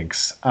Tom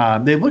Hanks.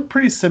 They look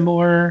pretty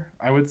similar,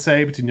 I would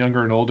say, between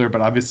younger and older,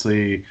 but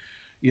obviously,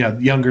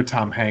 younger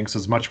Tom Hanks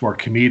was much more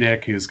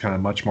comedic. He was kind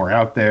of much more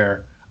out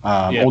there.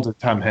 Older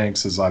Tom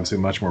Hanks is obviously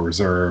much more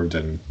reserved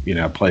and,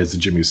 plays the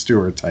Jimmy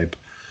Stewart type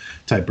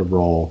of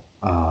role.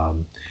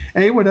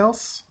 Anyone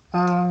else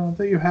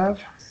that you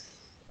have?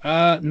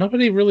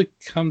 Nobody really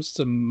comes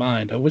to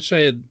mind. I wish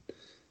I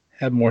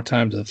had more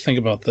time to think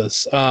about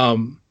this.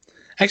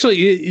 Actually,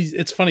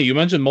 it's funny. You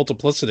mentioned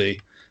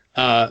Multiplicity.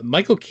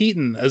 Michael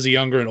Keaton as a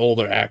younger and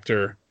older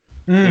actor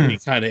would be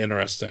kind of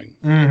interesting.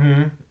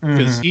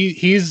 Because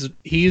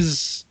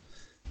he's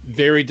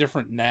very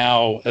different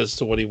now as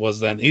to what he was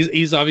then.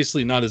 He's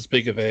obviously not as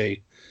big of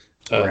a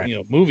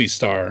movie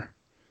star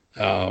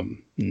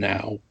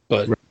now,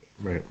 but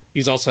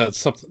he's also had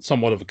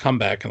somewhat of a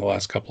comeback in the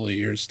last couple of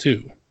years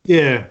too.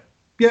 Yeah,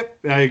 Yep,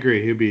 I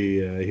agree. He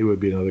would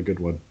be another good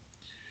one.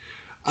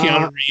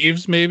 Keanu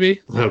Reeves,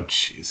 maybe. Oh,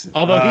 jeez.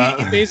 Although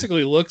he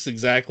basically looks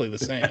exactly the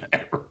same.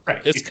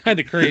 Right. It's kind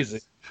of crazy.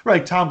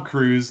 Right, Tom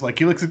Cruise. Like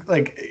he looks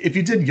like if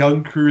you did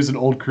young Cruise and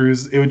old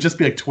Cruise, it would just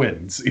be like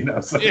twins.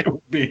 So it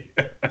would be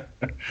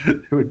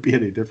it would be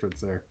any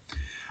difference there.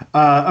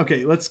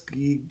 Okay, let's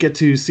get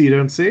to See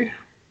Don't See.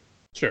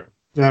 Sure.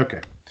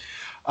 Okay.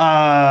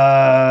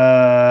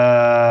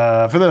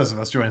 For those of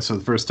us joining us for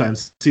the first time,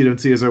 See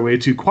Don't See is our way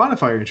to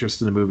quantify our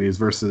interest in the movies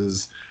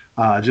versus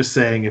just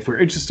saying if we're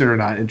interested or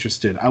not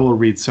interested. I will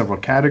read several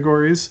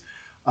categories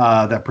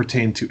that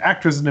pertain to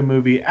actors in a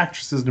movie,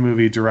 actresses in a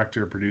movie,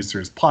 director,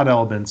 producers, plot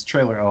elements,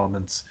 trailer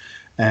elements,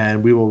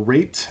 and we will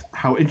rate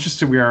how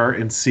interested we are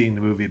in seeing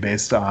the movie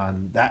based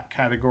on that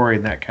category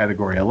and that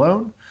category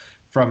alone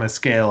from a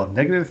scale of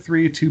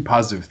 -3 to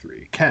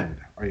 +3. Ken,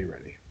 are you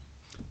ready?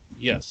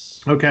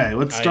 Yes. Okay,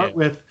 let's start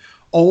with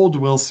old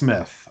Will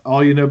Smith.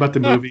 All you know about the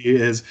movie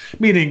is,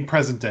 meaning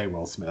present day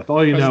Will Smith.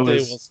 All you know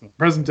is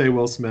present day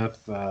Will Smith.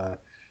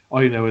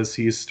 All you know is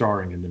he's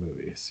starring in the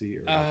movie. See?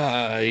 Or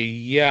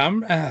yeah.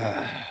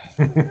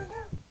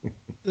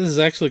 This is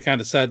actually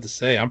kind of sad to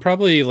say. I'm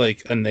probably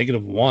like a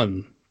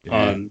 -1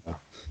 on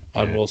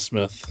Will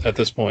Smith at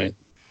this point.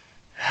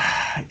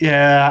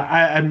 Yeah,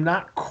 I'm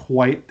not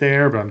quite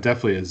there, but I'm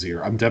definitely a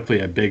 0. I'm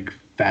definitely a big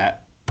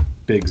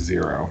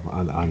 0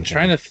 on I'm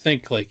trying to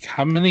think, like,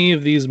 how many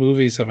of these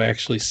movies have I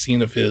actually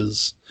seen of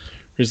his?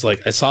 He's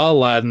like, I saw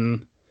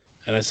Aladdin,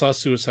 and I saw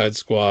Suicide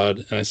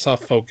Squad, and I saw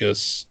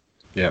Focus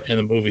in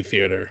the movie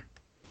theater.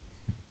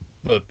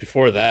 But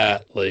before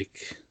that,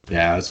 like...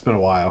 Yeah, it's been a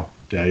while.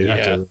 Yeah,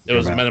 it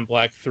was Men in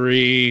Black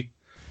 3,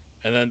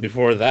 and then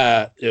before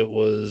that, it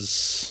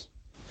was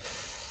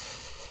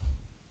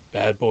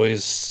Bad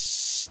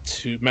Boys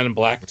 2, Men in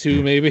Black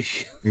 2, maybe.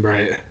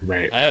 Right.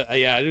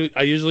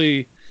 I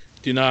usually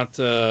do not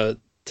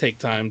take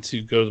time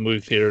to go to the movie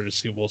theater to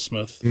see Will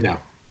Smith. No.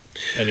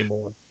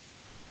 Anymore.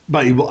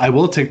 But I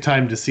will take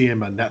time to see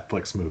him on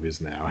Netflix movies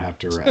now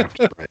after right.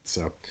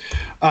 So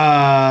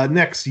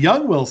next,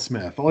 young Will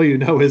Smith. All you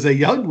know is a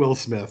young Will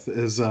Smith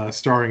is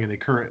starring in a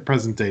current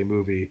present day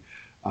movie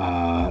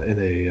in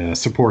a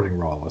supporting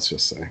role, let's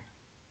just say.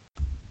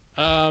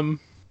 I'm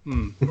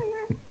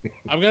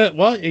gonna.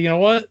 Well, you know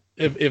what?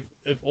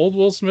 If old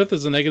Will Smith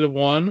is a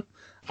 -1,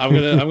 I'm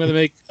gonna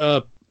make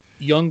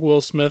young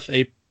Will Smith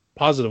a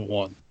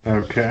 +1.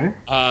 Okay.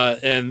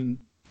 And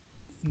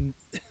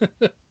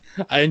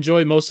I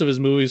enjoy most of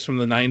his movies from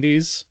the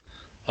 90s,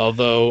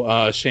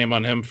 although shame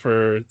on him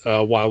for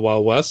Wild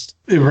Wild West.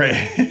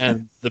 Right.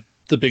 And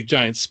the big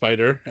giant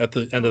spider at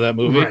the end of that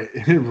movie.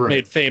 Right.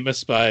 Made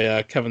famous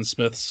by Kevin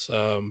Smith's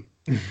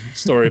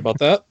story about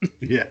that.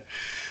 Yeah.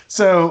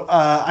 So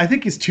I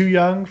think he's too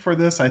young for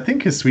this. I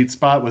think his sweet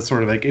spot was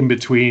sort of like in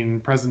between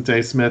present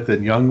day Smith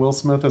and young Will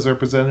Smith as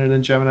represented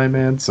in Gemini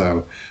Man.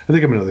 So I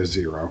think I'm another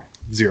 0.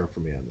 0 for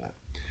me on that.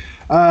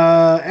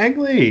 Ang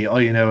Lee. All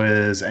you know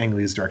is Ang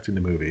Lee's directing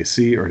the movie.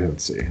 See or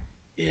don't see?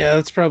 Yeah,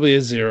 that's probably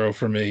a 0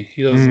 for me.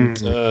 He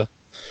doesn't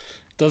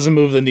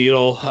move the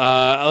needle.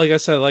 Like I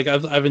said, like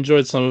I've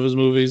enjoyed some of his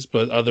movies,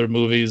 but other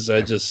movies I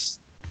just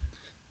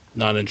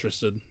not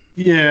interested.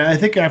 Yeah, I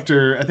think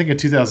in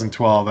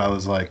 2012 I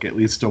was like at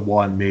least a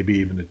 1, maybe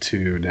even a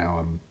 2. Now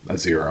I'm a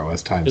 0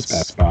 as time's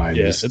passed by.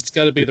 Yeah, it's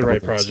got to be the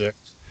right project.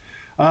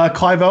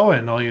 Clive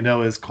Owen. All you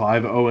know is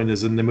Clive Owen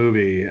is in the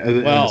movie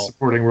in a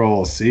supporting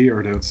role. See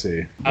or don't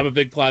see? I'm a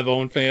big Clive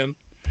Owen fan.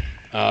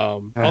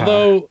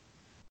 Although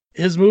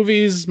his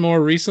movies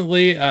more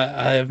recently,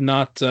 I have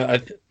not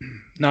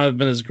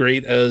been as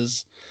great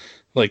as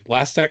like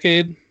last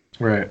decade.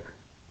 Right.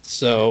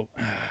 So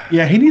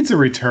yeah, he needs a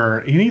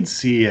return. He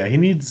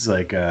needs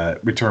like a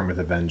return with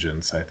a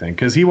vengeance. I think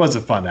because he was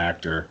a fun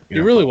actor. He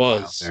really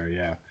was. There,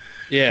 yeah.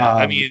 Yeah,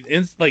 I mean,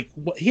 it's like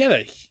he had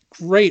a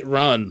great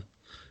run.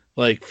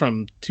 Like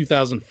from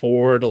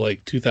 2004 to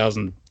like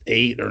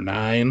 2008 or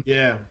 9.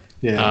 Yeah.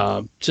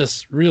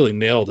 Just really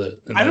nailed it.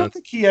 And I don't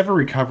think he ever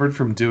recovered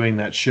from doing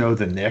that show.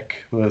 The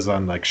Nick was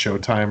on like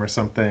Showtime or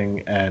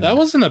something, and that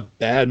wasn't a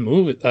bad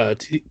movie,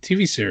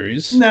 TV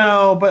series.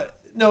 No, but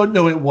no,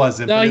 it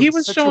wasn't. No, he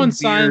was showing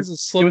signs of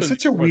slipping. It was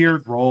such a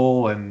weird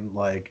role, and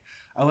like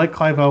I like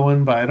Clive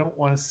Owen, but I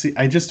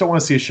just don't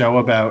want to see a show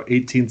about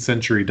 18th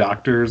century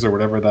doctors or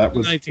whatever that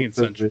was. 19th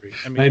century.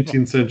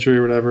 19th century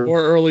or whatever.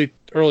 Or early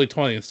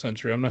 20th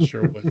century. I'm not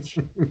sure which.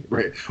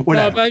 Right.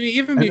 No, but I mean,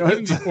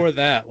 even before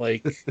that,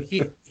 like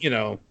he,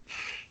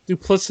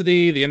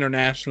 Duplicity, The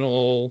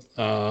International,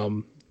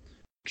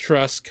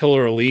 Trust,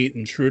 Killer Elite,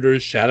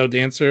 Intruders, Shadow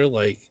Dancer.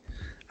 Like,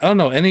 I don't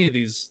know any of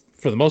these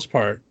for the most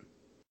part.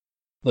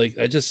 Like,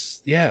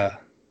 Yeah,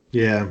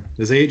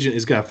 his agent.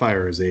 He's got to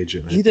fire his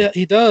agent.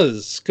 He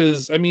does,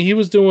 because I mean, he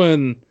was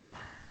doing.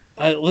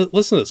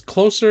 Listen to this: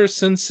 Closer,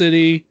 Sin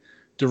City,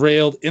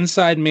 Derailed,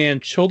 Inside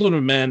Man, Children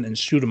of Men, and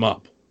Shoot 'Em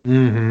Up.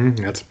 Mm-hmm.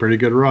 That's a pretty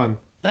good run.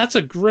 That's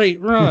a great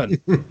run,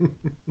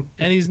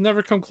 and he's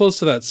never come close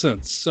to that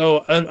since.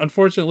 So,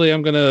 unfortunately,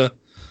 I'm gonna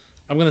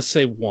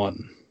say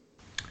 1.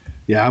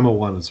 Yeah, I'm a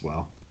 1 as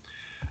well.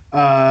 Next,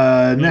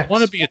 I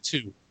want to be a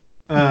 2.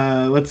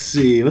 Let's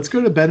see. Let's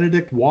go to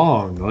Benedict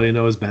Wong. All you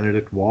know is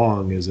Benedict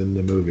Wong is in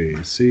the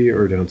movie. See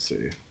or don't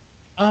see?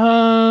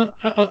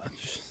 A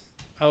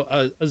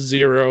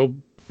zero,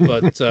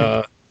 but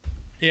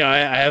yeah,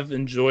 I have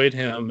enjoyed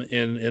him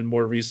in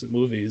more recent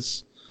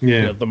movies. Yeah,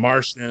 you know, The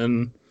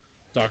Martian,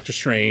 Doctor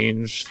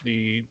Strange,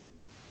 the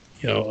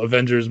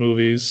Avengers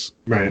movies.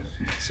 Right.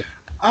 So.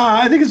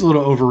 I think it's a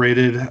little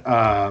overrated.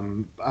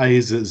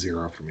 He's a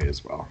zero for me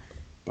as well.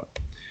 But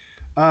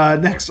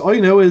next, all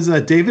you know is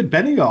David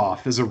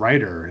Benioff is a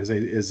writer, is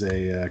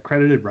a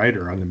credited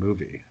writer on the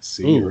movie.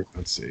 See or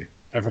don't see?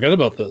 I forgot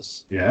about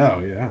this. Yeah,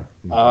 yeah.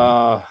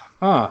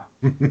 Huh.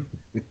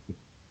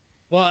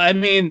 Well, I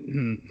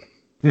mean,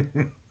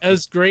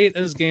 as great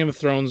as Game of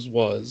Thrones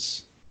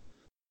was,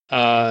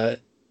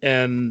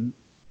 and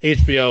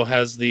HBO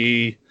has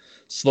the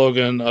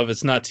slogan of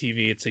 "It's not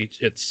TV, it's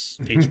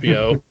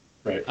HBO."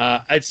 Right.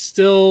 I'd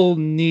still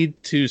need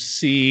to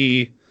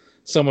see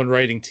someone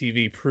writing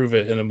TV prove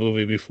it in a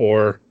movie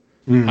before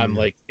I'm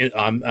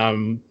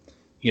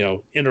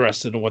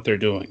interested in what they're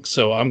doing.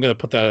 So I'm going to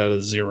put that at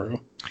a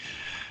zero.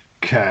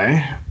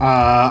 Okay.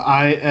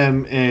 I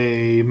am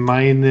a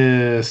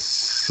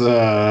minus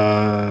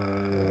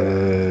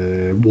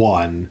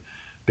 1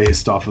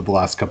 based off of the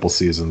last couple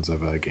seasons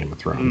of Game of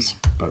Thrones.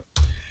 But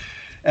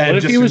what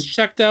if he was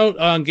checked out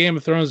on Game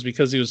of Thrones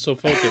because he was so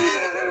focused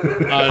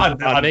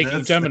on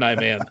making Gemini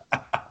Man?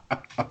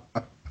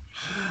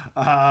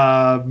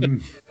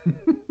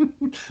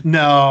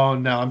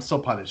 No, I'm still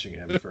punishing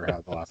him for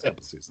how the last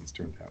couple seasons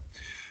turned out.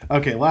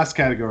 Okay, last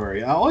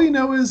category. All you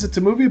know is it's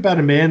a movie about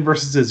a man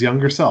versus his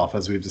younger self,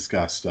 as we've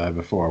discussed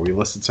before. We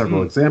listed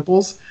several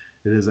examples.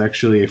 It is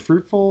actually a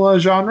fruitful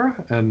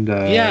genre, and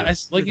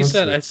like you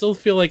said, I still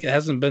feel like it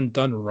hasn't been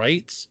done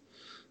right.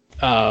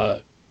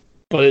 But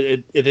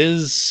it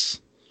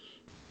is,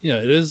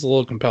 it is a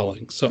little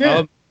compelling. So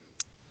yeah.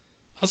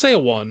 I'll say a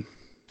 1.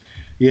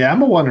 Yeah,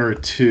 I'm a 1 or a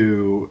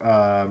 2.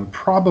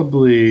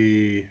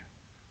 Probably.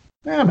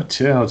 I'm a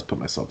 2. I'll just put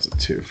myself as a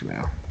 2 for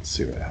now. Let's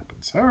see what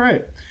happens. All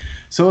right.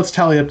 So let's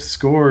tally up the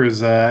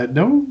scores.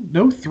 No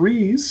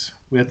 3s.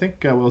 I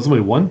think it was only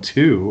 1,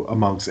 2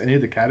 amongst any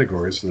of the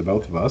categories for the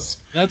both of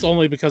us. That's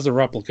only because of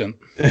Replicant.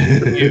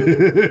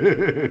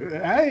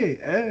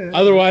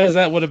 Otherwise,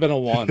 that would have been a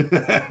 1.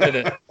 Admit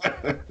it.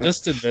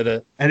 Just admit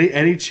it.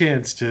 Any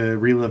chance to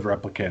relive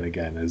Replicant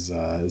again is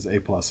A+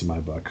 in my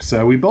book.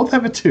 So we both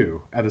have a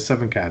 2 out of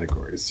 7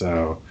 categories.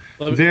 So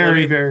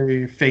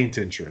very faint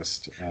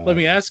interest. Let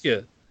me ask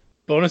you.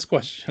 Bonus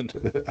question.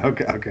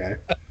 Okay.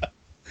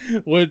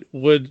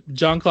 Would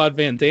Jean-Claude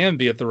Van Damme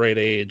be at the right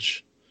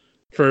age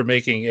for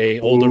making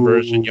a older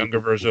version, younger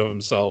version of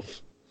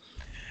himself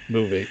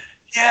movie?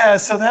 Yeah,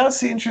 so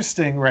that's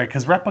interesting, right?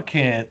 Because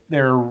Replicant,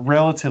 they're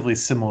relatively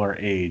similar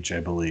age, I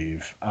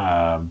believe.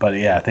 But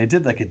yeah, they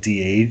did like a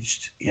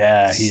de-aged.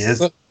 Yeah, he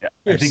is. Yeah,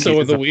 I think so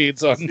in the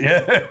weeds on,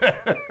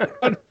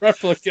 on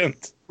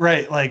Replicant.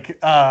 Right, like, you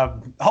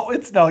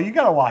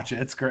gotta watch it.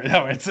 It's great.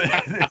 No,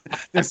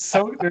 there's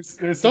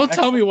Don't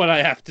tell me what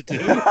I have to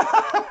do.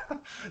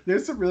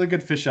 There's some really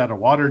good fish out of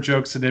water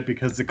jokes in it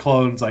because the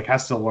clones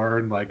has to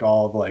learn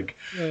all of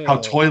how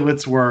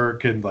toilets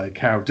work and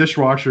how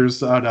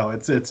dishwashers. Oh no,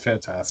 it's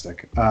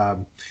fantastic.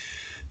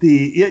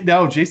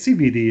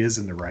 JCVD is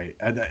in the right.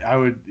 I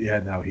would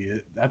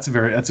that's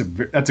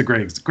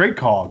a great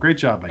call. Great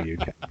job by you,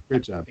 Ken.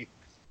 Great job.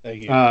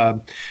 Thank you.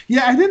 I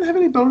didn't have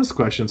any bonus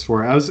questions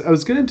for it. I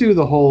was gonna do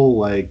the whole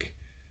Leo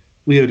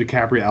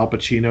DiCaprio Al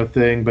Pacino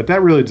thing, but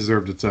that really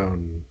deserved its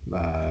own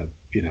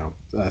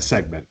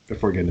segment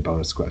before getting to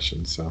bonus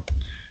questions. So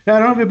yeah, I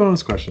don't have any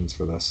bonus questions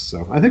for this.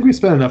 So I think we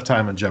spent enough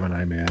time on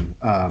Gemini Man.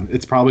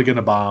 It's probably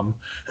gonna bomb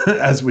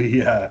as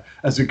we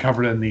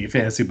covered in the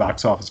Fantasy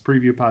Box Office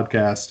Preview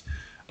podcast.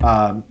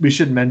 We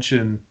should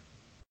mention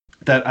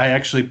that I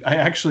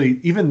actually,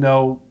 even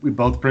though we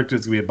both predicted it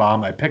was gonna be a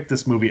bomb, I picked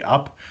this movie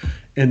up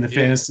in the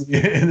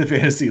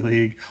fantasy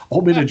league,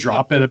 only to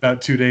drop it about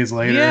 2 days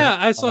later. Yeah,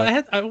 I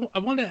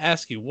wanted to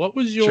ask you, what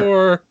was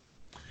your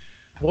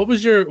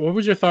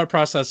thought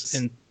process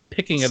in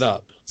picking it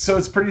up? So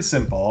it's pretty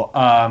simple.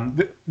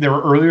 There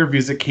were earlier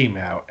reviews that came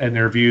out, and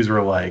their reviews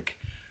were like,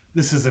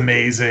 "This is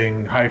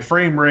amazing, high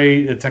frame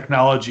rate, the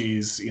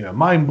technology's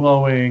mind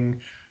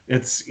blowing.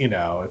 It's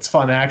it's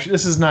fun action."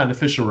 This is not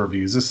official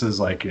reviews. This is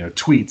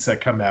tweets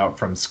that come out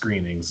from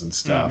screenings and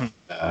stuff.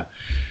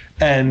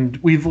 Mm-hmm. And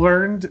we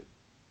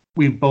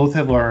both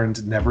have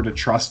learned never to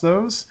trust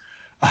those.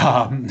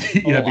 Because,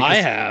 I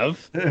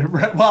have.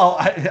 Well,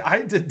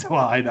 I did.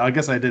 Well, I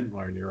guess I didn't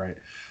learn. You're right.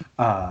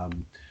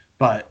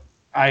 But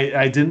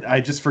I didn't.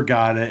 I just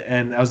forgot it,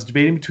 and I was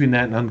debating between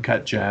that and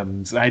Uncut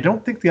Gems. I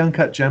don't think the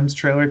Uncut Gems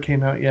trailer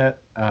came out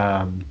yet.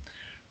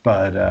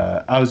 But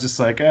I was just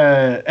like,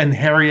 and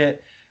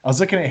Harriet. I was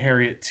looking at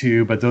Harriet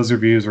too, but those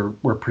reviews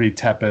were pretty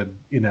tepid,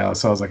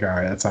 So I was like, all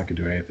right, that's not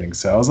gonna do anything.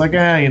 So I was like,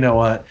 you know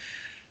what?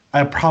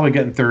 I'm probably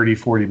getting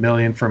 30-40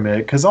 million from it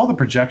because all the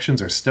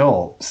projections are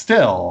still,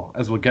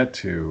 as we'll get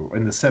to,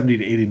 in the $70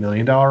 to $80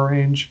 million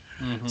range.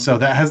 Mm-hmm. So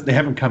they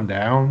haven't come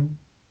down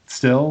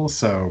still.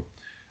 So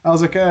I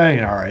was like, all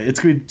right, it's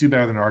going to do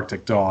better than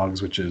Arctic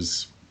Dogs, which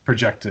is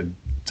projected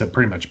to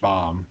pretty much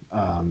bomb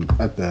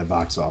at the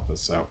box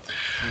office. So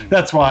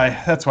that's why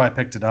I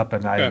picked it up,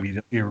 and I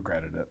immediately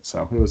regretted it.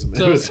 So it was.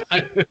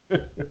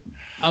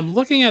 I'm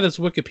looking at its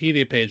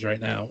Wikipedia page right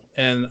now,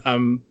 and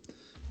I'm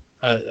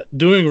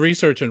doing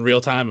research in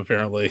real time.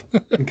 Apparently,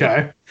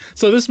 okay.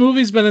 So this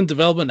movie's been in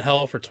development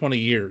hell for 20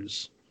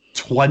 years.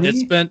 20.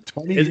 It's been.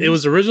 20 years? It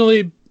was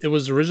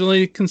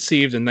originally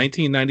conceived in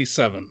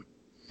 1997.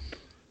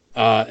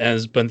 And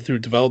has been through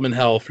development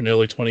hell for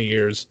nearly 20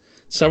 years.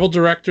 Several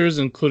directors,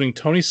 including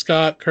Tony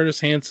Scott,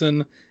 Curtis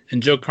Hanson,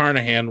 and Joe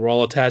Carnahan, were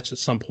all attached at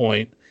some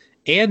point,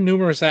 and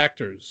numerous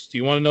actors. Do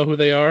you want to know who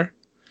they are?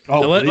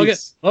 Oh,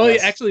 please. Okay.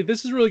 Yes. Actually,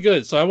 this is really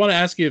good. So I want to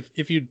ask you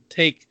if you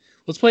take.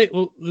 Let's play.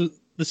 Well,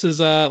 this is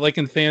like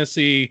in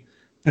fantasy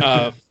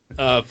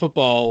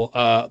football,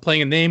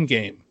 playing a name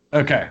game.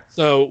 Okay.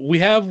 So we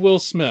have Will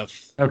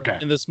Smith. Okay.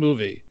 In this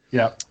movie.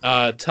 Yeah.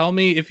 Tell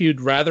me if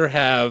you'd rather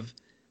have.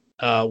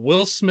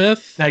 Will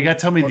Smith. Now you got to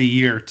tell me the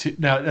year. Too.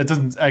 Now it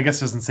doesn't. I guess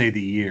it doesn't say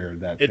the year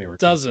that they were. It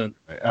doesn't.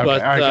 Okay,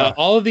 but right,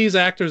 all of these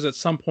actors at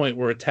some point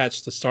were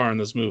attached to star in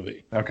this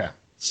movie. Okay.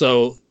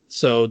 So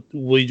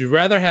would you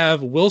rather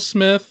have Will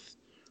Smith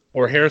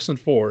or Harrison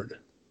Ford?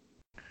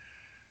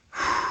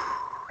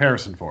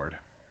 Harrison Ford.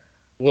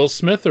 Will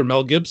Smith or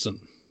Mel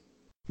Gibson?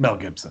 Mel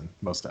Gibson,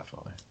 most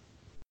definitely.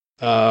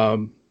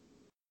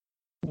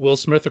 Will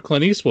Smith or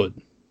Clint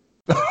Eastwood?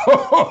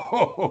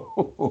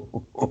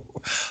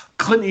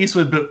 Clint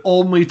Eastwood, but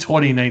only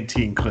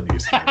 2019 Clint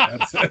Eastwood.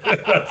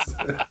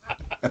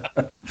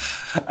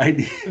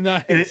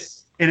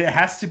 Nice. It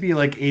has to be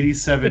like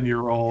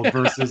 87-year-old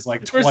versus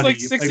like 20, versus like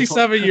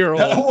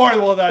 67-year-old. Or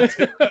well, that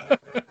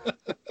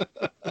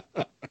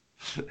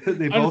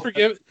they both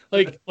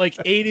like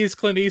 80s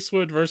Clint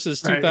Eastwood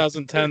versus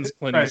 2010s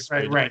Clint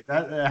Eastwood. Right.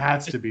 That it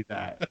has to be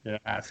that.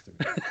 It has to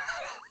be.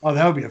 Oh,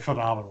 that would be a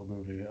phenomenal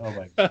movie. Oh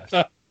my gosh.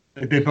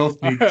 They both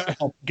need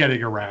help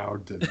getting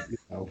around. And,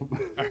 All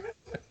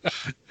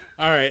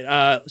right.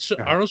 Arnold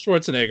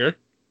Schwarzenegger.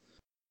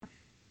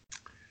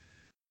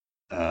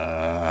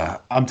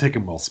 I'm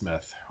taking Will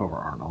Smith over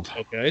Arnold.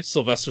 Okay.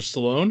 Sylvester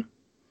Stallone.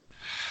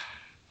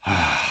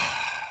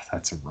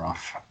 That's a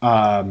rough.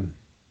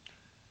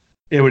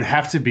 It would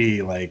have to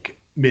be like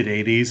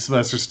mid-80s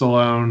Sylvester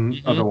Stallone.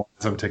 Mm-hmm. Otherwise,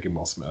 I'm taking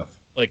Will Smith.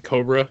 Like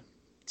Cobra?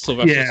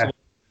 Sylvester Stallone?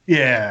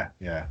 Yeah.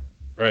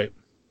 Right.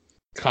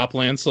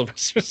 Copland,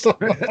 Sylvester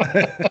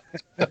Stallone.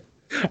 All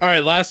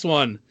right, last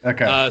one.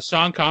 Okay.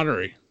 Sean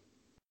Connery.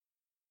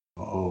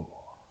 Oh.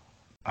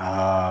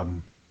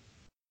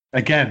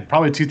 Again,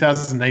 probably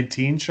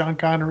 2019 Sean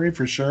Connery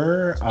for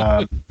sure.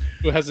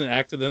 Who hasn't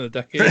acted in a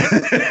decade?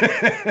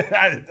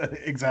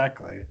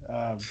 Exactly.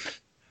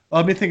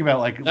 Let me think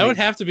about that would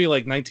have to be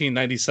like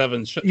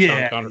 1997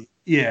 Sean Connery.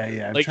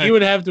 Yeah. Like he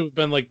would have to have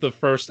been like the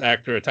first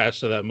actor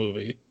attached to that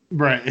movie.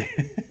 Right.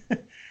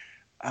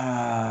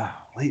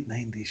 Late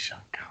 90s Sean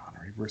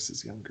Connery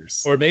versus younger.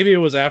 Or maybe it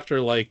was after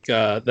like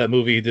that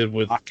movie he did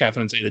with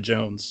Catherine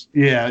Zeta-Jones.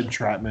 Yeah,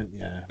 Entrapment.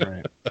 Yeah,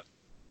 right.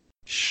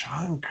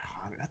 Sean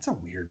Connery. That's a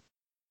weird.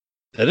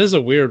 That is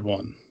a weird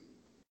one.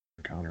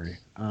 Connery.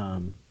 I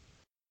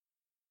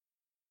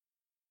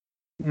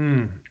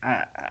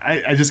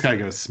just gotta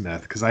go with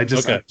Smith because I'm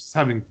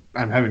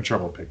having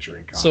trouble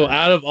picturing Connery. So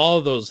out of all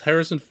of those,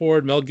 Harrison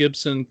Ford, Mel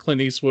Gibson, Clint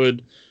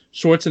Eastwood,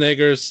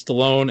 Schwarzenegger,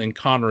 Stallone, and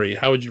Connery,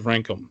 how would you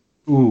rank them?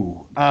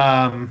 Ooh.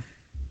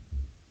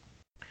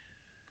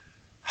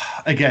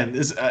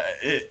 Again,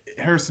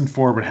 Harrison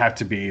Ford would have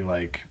to be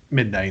like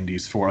mid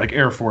 90s Ford, like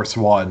Air Force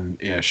One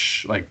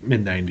ish, like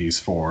mid 90s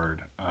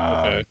Ford.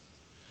 Okay.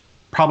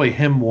 Probably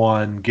him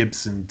 1,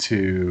 Gibson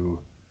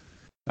 2,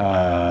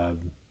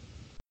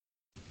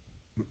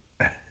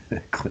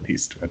 Clint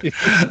Eastwood.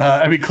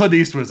 I mean, Clint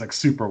Eastwood is like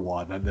super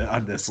 1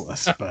 on this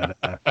list, but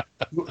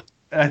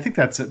I think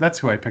that's it. That's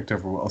who I picked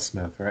over Will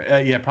Smith,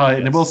 right? Yeah, probably.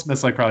 Yes. And Will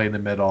Smith's like probably in the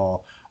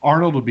middle.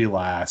 Arnold would be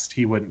last.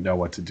 He wouldn't know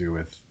what to do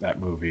with that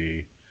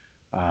movie.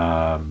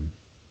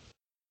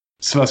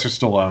 Sylvester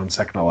Stallone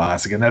second to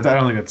last. Again, I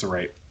don't think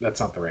that's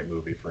not the right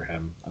movie for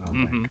him. I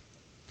don't think.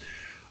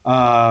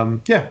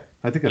 Yeah,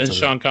 I think that's. And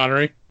Sean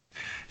Connery.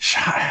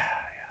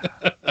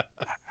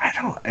 I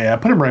don't. Yeah,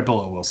 put him right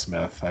below Will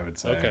Smith. I would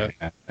say. Okay.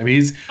 Yeah. I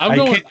mean,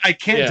 I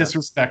can't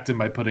disrespect him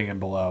by putting him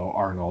below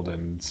Arnold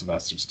and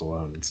Sylvester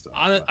Stallone and stuff.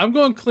 I'm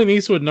going Clint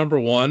Eastwood number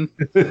 1,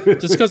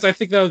 just because I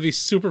think that would be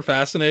super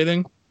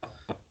fascinating.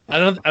 I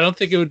don't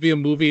think it would be a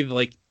movie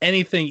like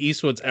anything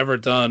Eastwood's ever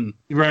done.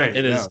 Right.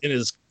 In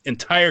his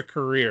entire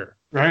career.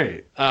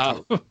 Right.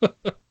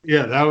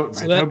 Yeah,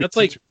 that's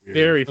like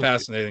very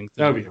fascinating.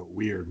 That would be a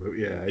weird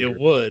movie. Yeah, it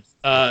would.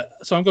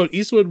 So I'm going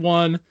Eastwood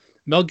 1,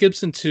 Mel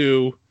Gibson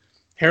 2,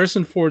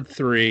 Harrison Ford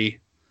 3,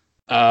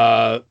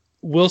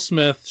 Will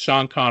Smith,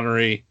 Sean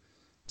Connery,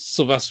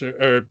 Sylvester.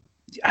 Or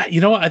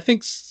you know what? I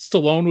think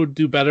Stallone would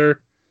do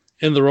better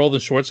in the role than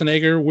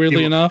Schwarzenegger.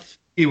 Weirdly enough,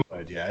 he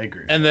would. Yeah, I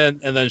agree. And then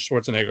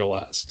Schwarzenegger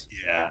last.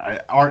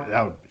 Yeah,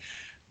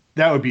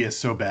 that would be a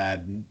so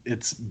bad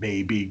it's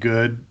maybe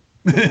good.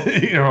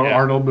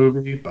 Arnold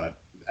movie, but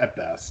at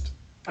best.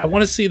 I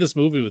want to see this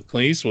movie with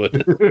Clint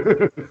Eastwood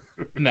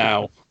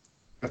now.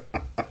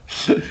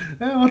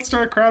 Let's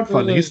start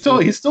crowdfunding.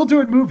 He's still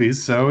doing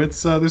movies, so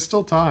it's there's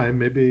still time.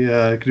 Maybe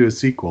could do a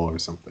sequel or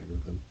something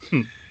with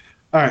him.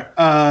 All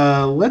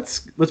right,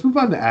 let's move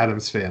on to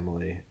Addams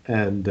Family,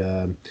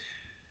 and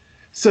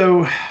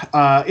so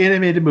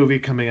animated movie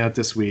coming out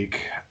this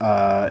week.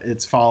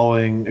 It's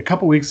following a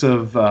couple weeks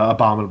of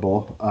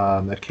Abominable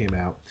that came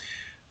out,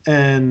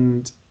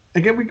 and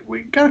again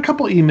we got a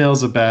couple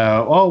emails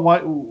about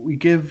why we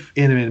give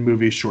animated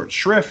movies short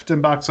shrift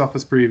in box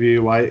office preview.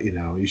 Why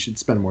you should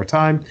spend more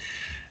time.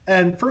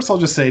 And first, I'll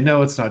just say,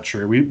 no, it's not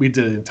true. We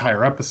did an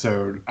entire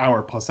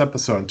hour-plus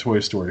episode on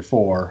Toy Story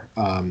 4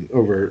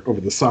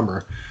 over the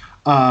summer.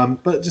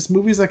 But just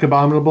movies like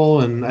Abominable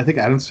and I think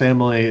Addams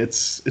Family,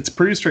 it's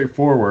pretty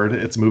straightforward.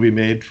 It's a movie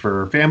made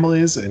for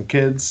families and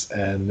kids,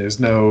 and there's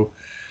no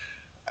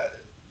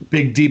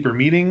big, deeper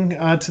meaning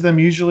to them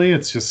usually.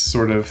 It's just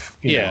sort of,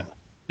 you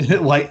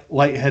know,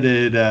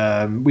 lightheaded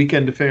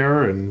weekend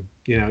affair, and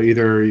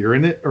either you're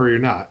in it or you're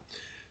not.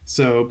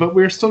 So, but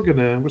we're still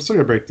gonna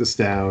break this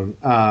down.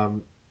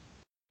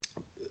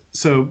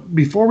 So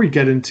before we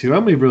get into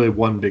only really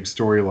one big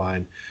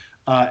storyline,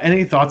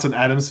 any thoughts on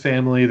Addams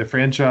Family, the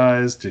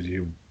franchise? Did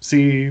you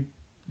see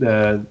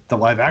the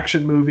live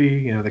action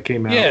movie that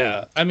came out?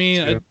 Yeah, I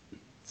mean,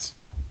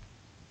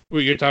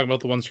 you're talking about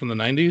the ones from the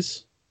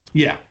 90s?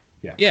 Yeah.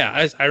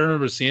 I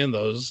remember seeing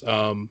those.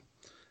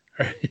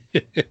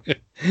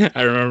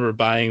 I remember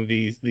buying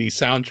the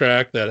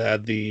soundtrack that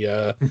had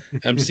the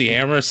MC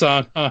Hammer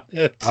song on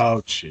it.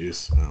 Oh,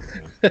 jeez. Oh,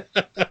 man.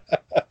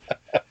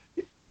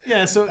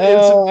 Yeah, so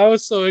I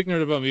was so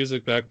ignorant about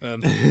music back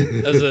then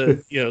as a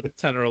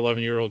 10 or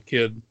 11-year-old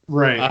kid.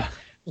 Right.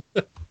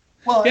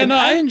 Well, yeah, no,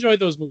 I enjoyed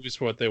those movies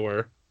for what they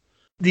were.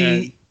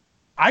 The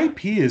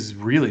IP is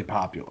really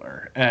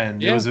popular,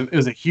 and it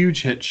was a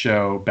huge hit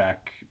show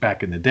back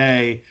in the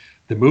day.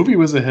 The movie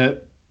was a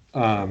hit.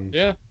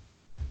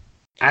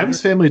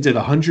 Addams Family did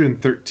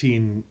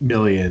 $113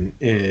 million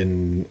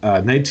in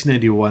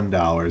 1991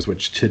 dollars,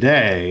 which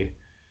today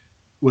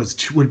would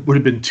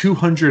have been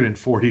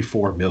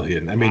 $244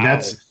 million. I mean,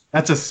 wow.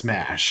 that's a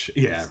smash.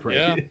 Yeah,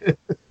 right.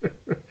 Yeah.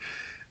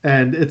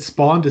 And it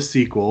spawned a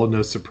sequel.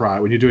 No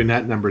surprise. When you're doing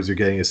that numbers, you're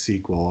getting a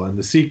sequel, and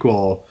the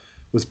sequel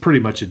was pretty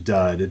much a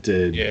dud. It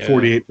did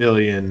 $48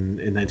 million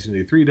in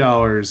 1983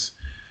 dollars.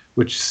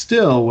 Which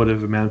still would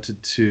have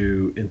amounted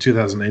to, in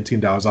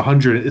 2019 dollars,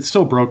 100. It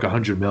still broke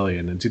 100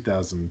 million in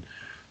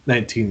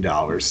 2019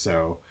 dollars.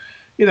 So,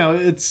 it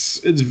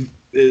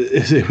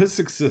was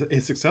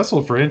a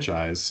successful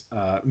franchise,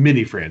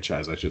 mini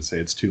franchise, I should say.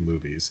 It's 2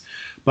 movies,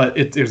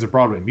 but there's a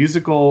Broadway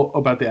musical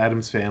about the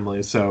Addams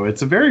Family, so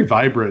it's a very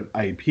vibrant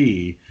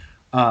IP.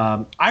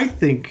 I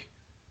think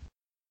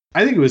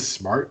it was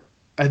smart.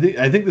 I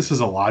think this is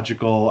a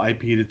logical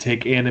IP to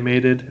take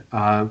animated.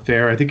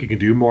 Fair. I think you can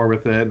do more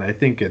with it, and I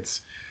think it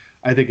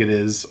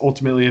is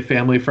ultimately a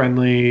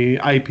family-friendly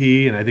IP,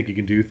 and I think you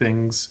can do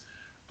things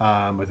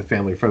with a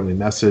family-friendly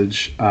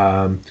message.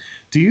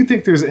 Do you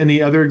think there's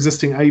any other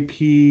existing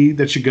IP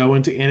that should go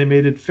into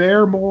animated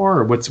fair more,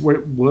 or what's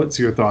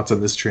your thoughts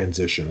on this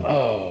transition?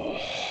 Oh,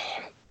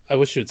 I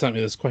wish you had sent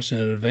me this question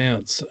in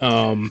advance.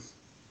 Well,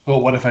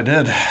 what if I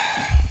did?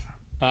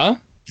 Huh?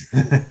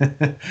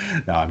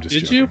 No, I'm just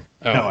Did joking. You?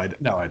 Oh.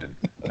 No, I didn't.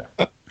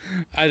 No.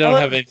 I don't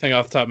have anything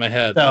off the top of my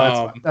head.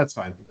 No, that's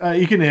fine.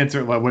 You can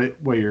answer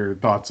what your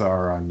thoughts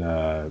are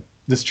on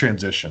this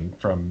transition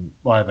from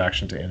live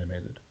action to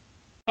animated.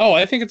 Oh,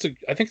 I think it's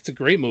a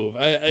great move.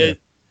 I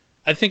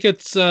think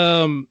it's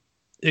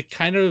it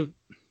kind of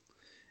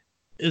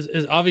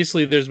is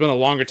obviously there's been a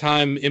longer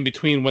time in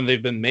between when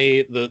they've been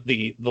made,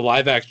 the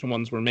live action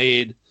ones were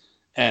made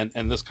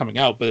and this coming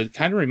out, but it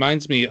kind of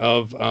reminds me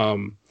of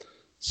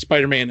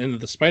Spider-Man Into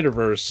the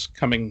Spider-Verse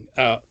coming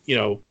out,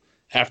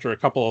 after a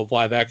couple of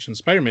live-action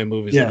Spider-Man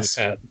movies that we've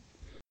had.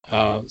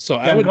 So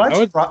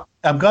yeah,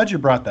 I'm glad you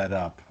brought that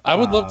up. I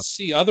would love to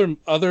see other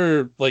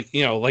like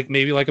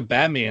maybe like a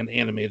Batman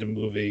animated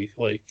movie,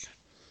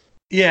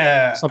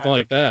 something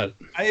like that.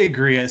 I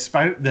agree.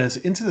 This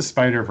Into the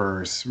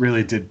Spider-Verse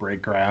really did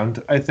break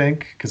ground, I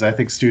think, because I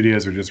think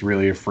studios are just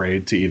really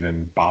afraid to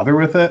even bother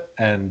with it,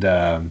 and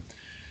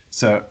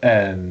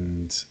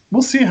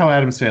we'll see how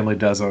Addams Family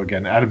does. Oh,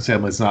 again, Addams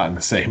Family is not in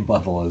the same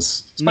level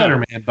as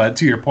Spider-Man, but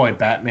to your point,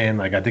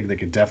 Batman, I think they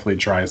could definitely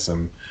try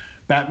some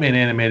Batman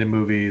animated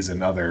movies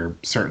and other,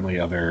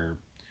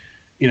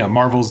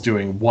 Marvel's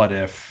doing What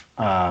If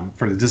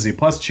for the Disney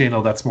Plus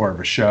channel. That's more of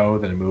a show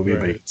than a movie,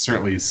 but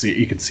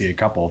you could see a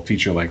couple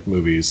feature-length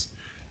movies,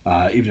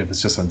 even if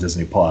it's just on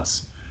Disney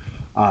Plus.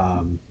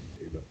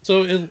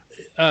 So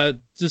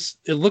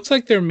it looks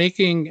like they're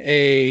making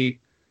a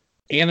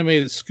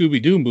animated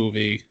Scooby-Doo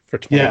movie for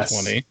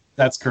 2020. Yes,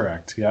 that's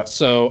correct. Yeah.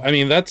 So I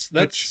mean that's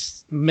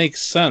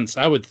makes sense,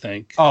 I would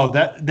think. Oh,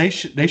 that they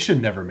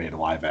should never made a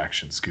live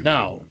action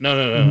Scooby-Doo.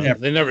 No.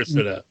 They never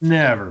should have.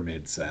 Never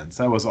made sense.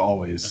 That was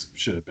always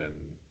should have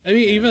been. I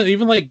mean,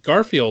 even like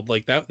Garfield,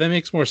 like that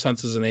makes more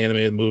sense as an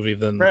animated movie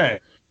than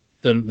right.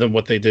 than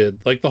what they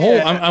did. Like the whole,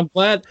 Yeah. I'm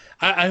glad.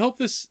 I hope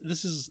this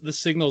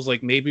signals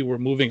like maybe we're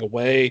moving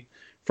away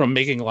from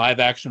making live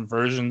action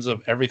versions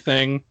of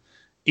everything,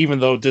 even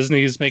though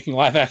Disney is making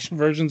live action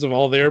versions of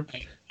all their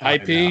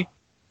IP.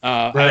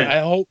 Right.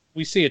 I hope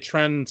we see a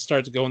trend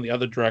start to go in the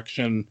other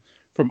direction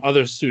from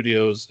other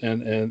studios,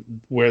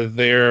 and where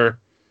they're,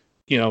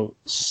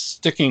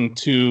 sticking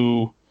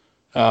to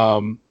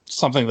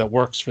something that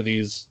works for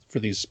these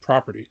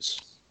properties.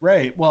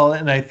 Right. Well,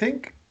 and I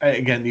think,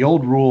 again, the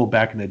old rule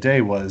back in the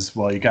day was,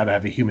 well, you got to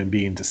have a human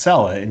being to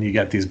sell it, and you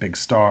got these big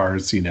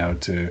stars,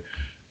 to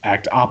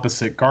act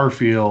opposite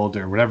Garfield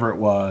or whatever it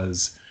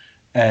was.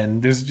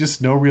 And there's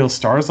just no real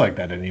stars like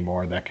that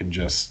anymore that can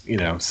just,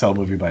 sell a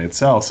movie by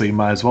itself. So you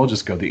might as well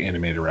just go the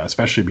animated route,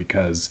 especially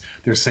because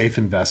they're safe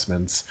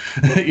investments.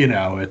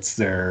 It's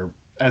their,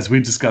 as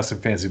we've discussed in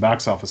Fantasy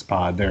Box Office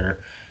Pod, they're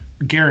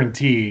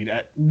guaranteed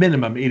at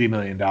minimum $80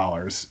 million,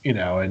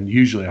 and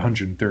usually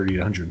 130 to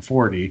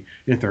 140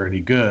 if they're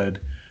any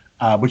good.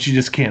 Which you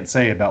just can't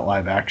say about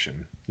live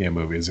action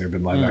movies. There have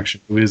been live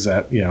action movies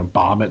that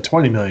bomb at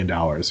 $20 million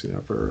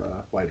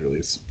for wide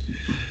release.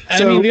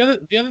 I mean,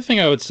 the other thing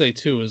I would say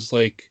too is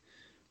like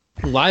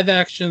live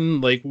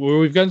action, like where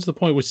we've gotten to the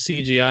point with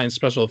CGI and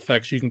special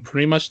effects, you can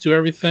pretty much do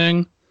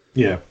everything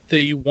that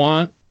you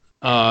want,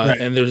 right.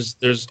 And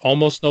there's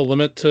almost no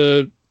limit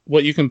to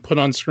what you can put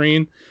on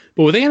screen.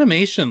 But with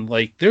animation,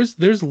 like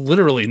there's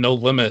literally no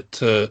limit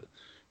to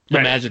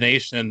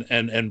imagination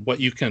and what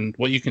you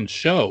can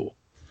show.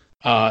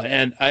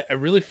 And I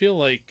really feel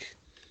like,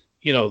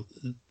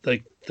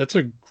 like that's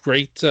a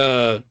great,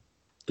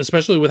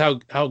 especially with how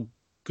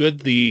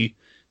good the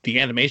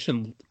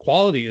animation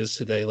quality is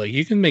today. Like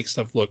you can make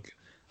stuff look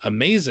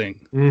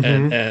amazing,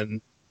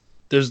 and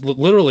there's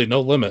literally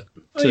no limit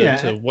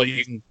to what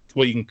you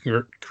can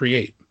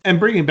create. And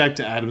bringing back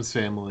to Addams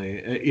Family,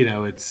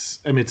 it's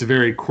a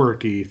very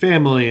quirky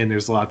family, and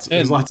there's lots of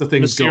things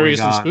mysterious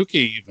going on. And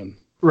spooky even.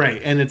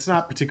 Right, and it's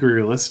not particularly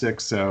realistic,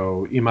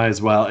 so you might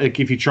as well, like,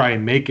 if you try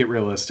and make it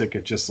realistic,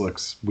 it just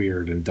looks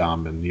weird and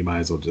dumb, and you might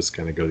as well just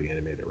kind of go the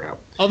animated route.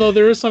 Although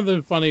there is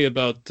something funny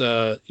about,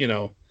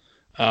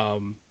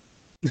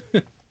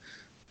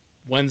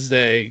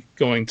 Wednesday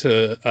going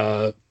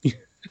to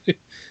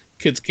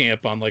kids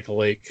camp on like a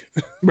lake.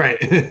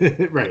 Right,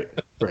 right,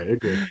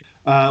 agree.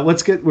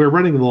 We're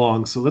running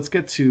along, so let's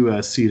get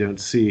to See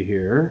Don't See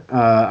here.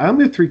 I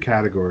only have 3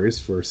 categories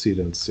for See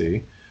Don't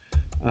See.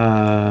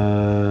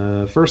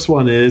 First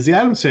one is The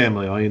Addams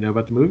Family. All you know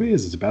about the movie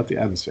is it's about the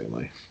Addams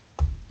Family.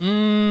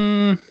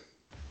 I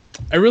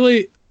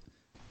really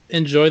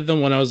enjoyed them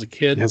when I was a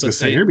kid. I was going to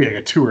say, you're being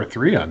a 2 or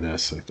 3 on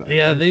this. I thought.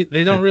 Yeah,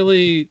 they don't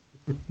really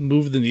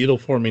move the needle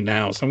for me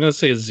now, so I'm going to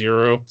say a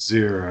 0.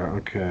 0,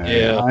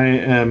 okay. Yeah. I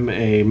am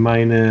a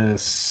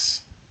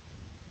minus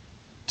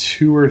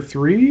 2 or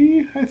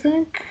 3, I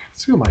think.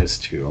 Let's go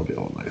 -2. I'll be a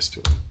little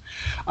 -2.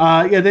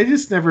 They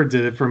just never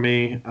did it for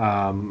me.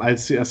 I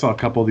saw a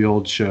couple of the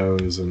old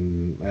shows,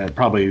 and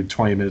probably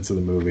 20 minutes of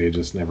the movie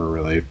just never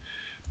really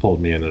pulled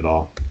me in at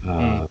all.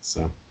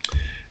 So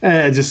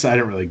I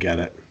don't really get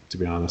it, to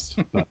be honest.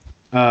 But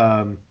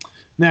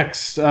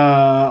next,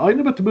 all you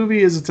know about the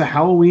movie is it's a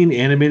Halloween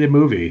animated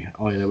movie.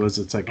 All you know is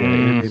it's like an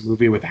animated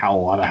movie with a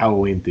lot of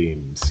Halloween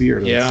themes. See, or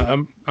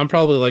I'm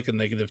probably like a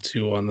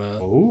 -2 on that.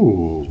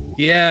 Oh,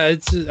 yeah,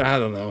 it's, I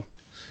don't know.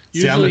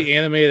 Usually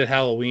animated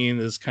Halloween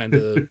is kind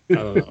of, I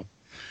don't know,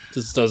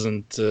 just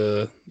doesn't,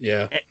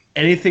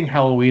 Anything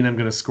Halloween I'm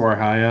going to score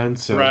high on,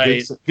 so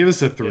right. give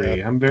us a 3.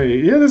 Yeah. I'm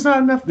there's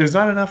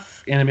not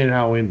enough animated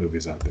Halloween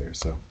movies out there,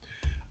 so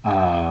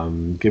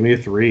give me a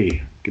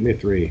 3.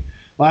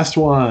 Last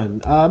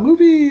one,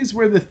 movies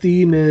where the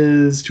theme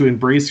is to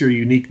embrace your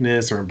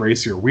uniqueness or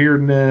embrace your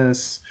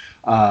weirdness,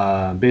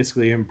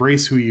 basically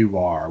embrace who you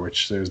are,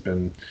 which there's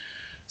been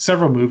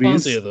several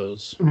movies. Plenty of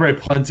those. Right,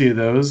 plenty of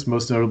those.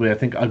 Most notably, I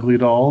think Ugly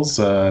Dolls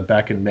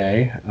back in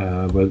May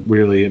would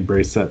really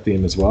embrace that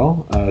theme as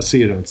well.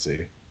 See or don't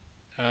see?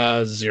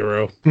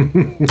 0.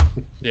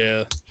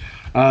 Yeah.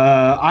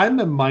 I'm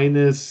a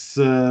minus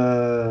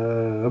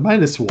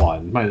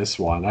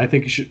one. I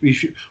think we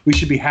should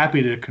be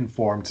happy to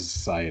conform to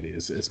society.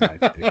 Is my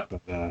take.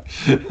 But,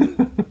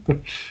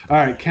 all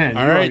right, Ken.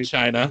 All right,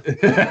 China.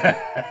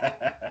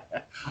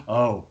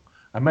 Oh.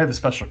 I might have a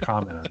special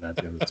comment on that at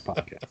the end of this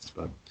podcast.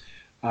 But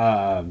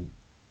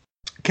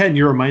Ken,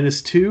 you're a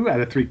 -2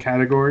 out of 3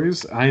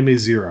 categories. I am a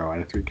 0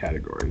 out of 3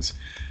 categories.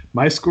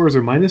 My scores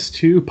are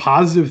 -2,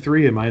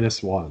 +3, and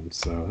 -1.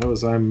 So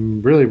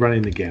I'm really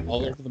running the gamut.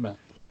 All over the map.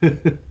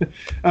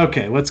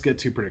 Okay, let's get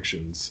to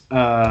predictions.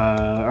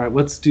 All right,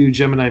 let's do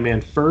Gemini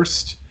Man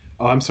first.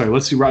 Oh, I'm sorry.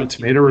 Let's do Rotten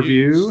Tomato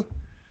review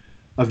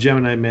of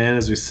Gemini Man.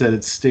 As we said,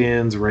 it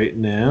stands right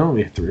now.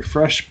 We hit the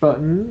refresh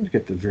button,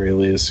 get the very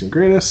latest and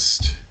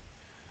greatest.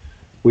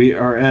 We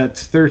are at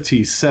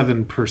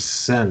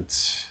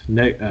 37%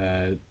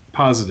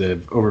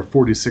 positive over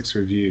 46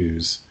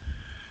 reviews.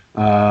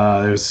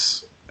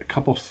 There's a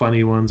couple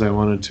funny ones I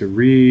wanted to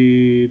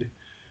read.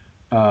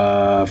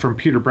 From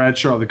Peter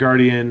Bradshaw of The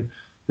Guardian,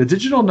 The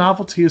digital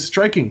novelty is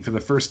striking for the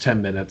first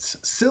 10 minutes,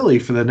 silly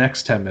for the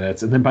next 10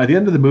 minutes, and then by the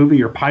end of the movie,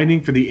 you're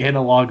pining for the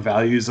analog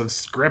values of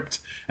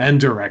script and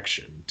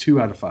direction.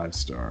 2 out of 5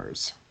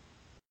 stars.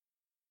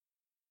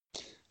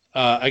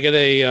 I get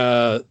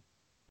a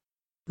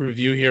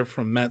review here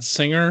from Matt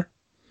Singer.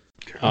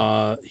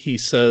 He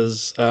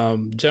says,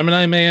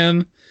 Gemini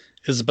Man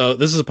is about,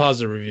 this is a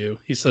positive review.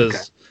 He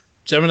says,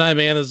 Gemini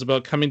Man is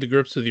about coming to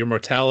grips with your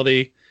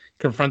mortality,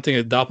 confronting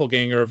a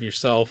doppelganger of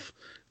yourself,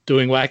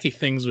 doing wacky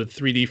things with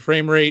 3D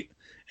frame rate,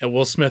 and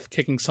Will Smith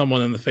kicking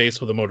someone in the face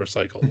with a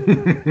motorcycle.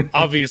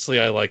 Obviously,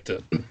 I liked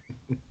it.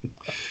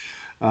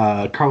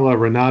 Carla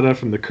Renata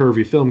from the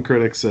Curvy Film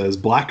Critic says,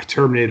 Black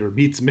Terminator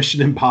meets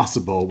Mission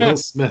Impossible. Will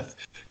Smith,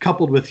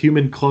 coupled with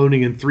human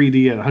cloning in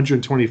 3D at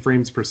 120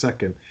 frames per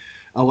second.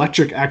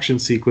 Electric action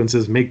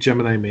sequences make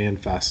Gemini Man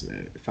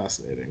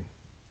fascinating.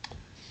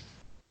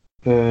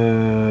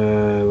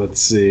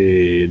 Let's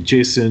see.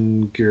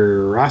 Jason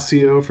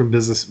Geracio from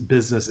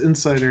Business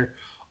Insider.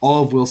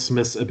 All of Will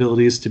Smith's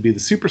abilities to be the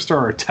superstar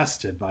are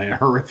tested by a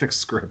horrific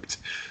script.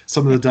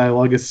 Some of the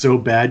dialogue is so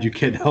bad you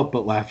can't help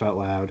but laugh out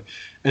loud.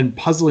 And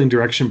puzzling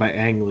direction by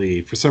Ang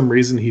Lee. For some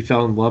reason, he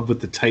fell in love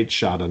with the tight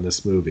shot on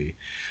this movie.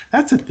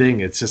 That's the thing.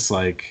 It's just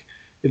like,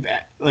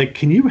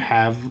 can you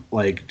have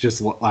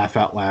just laugh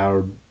out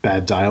loud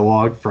bad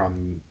dialogue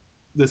from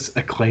this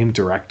acclaimed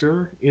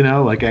director?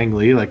 Like Ang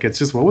Lee. It's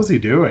just, what was he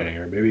doing?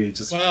 Or maybe he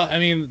just. Well, I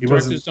mean,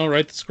 directors don't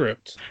write the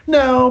script.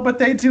 No, but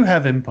they do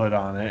have input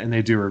on it, and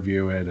they do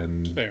review it,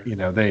 and Fair.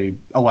 They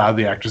allow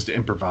the actors to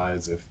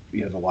improvise if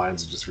the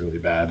lines are just really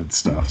bad and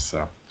stuff.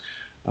 So.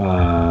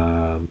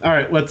 All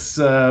right, let's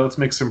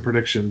make some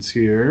predictions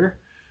here.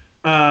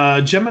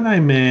 Gemini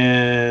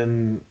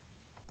Man,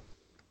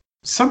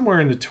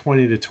 somewhere in the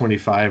 20 to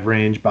 25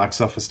 range.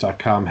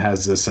 Boxoffice.com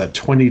has this at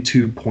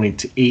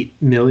 22.8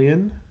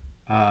 million.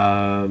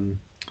 I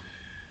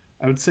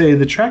would say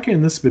the tracking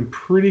in this has been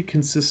pretty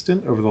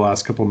consistent over the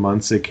last couple of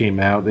months. It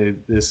came out.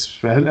 This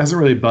hasn't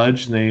really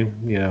budged,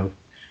 and they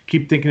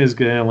keep thinking it's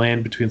going to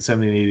land between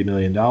 $70 and $80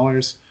 million.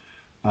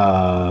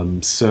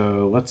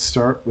 So let's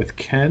start with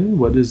Ken.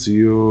 What is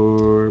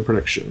your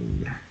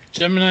prediction?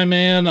 Gemini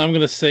Man, I'm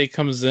going to say,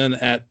 comes in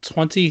at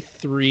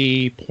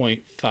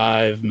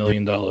 $23.5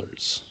 million.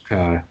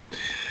 Okay.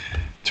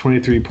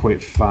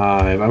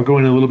 23.5. I'm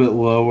going a little bit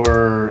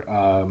lower.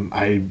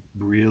 I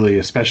really,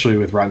 especially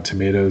with Rotten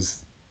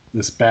Tomatoes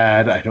this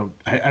bad,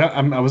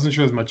 I wasn't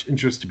sure as much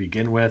interest to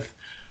begin with.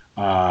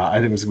 I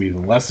think there's going to be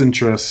even less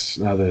interest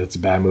now that it's a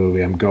bad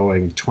movie. I'm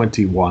going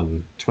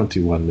 $21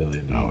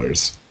 million.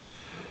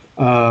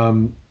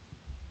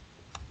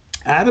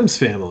 Addams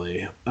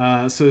Family.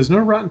 So there's no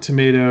Rotten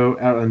Tomato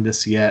out on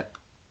this yet.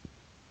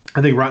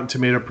 I think Rotten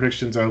Tomato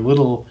predictions are a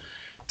little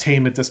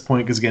tame at this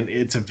point because, again,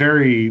 it's a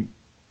very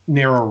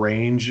narrow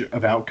range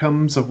of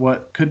outcomes of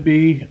what could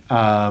be.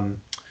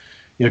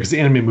 Because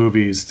anime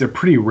movies, they're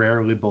pretty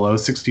rarely below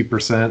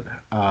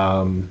 60%.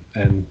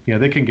 And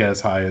they can get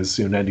as high as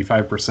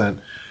 95%,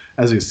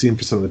 as we've seen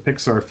for some of the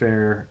Pixar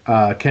fare.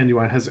 Ken, do you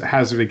want to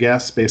hazard a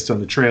guess based on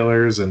the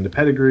trailers and the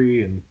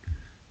pedigree and?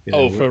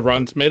 For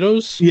Rotten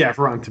Tomatoes? Yeah,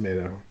 for Rotten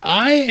Tomato.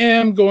 I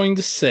am going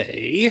to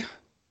say,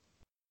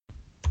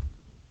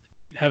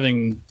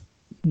 having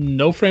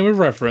no frame of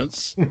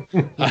reference, I'm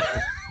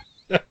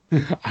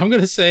going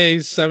to say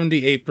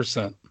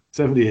 78%.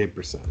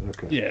 78%,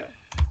 okay. Yeah.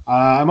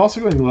 I'm also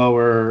going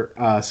lower,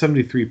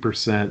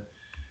 73%.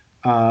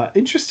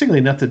 Interestingly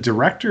enough, the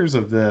directors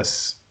of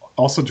this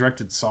also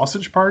directed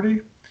Sausage Party.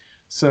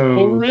 So,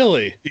 oh,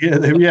 really? Yeah,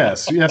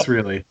 yes,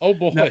 really. Oh,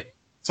 boy. Now,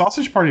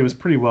 Sausage Party was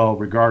pretty well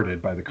regarded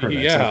by the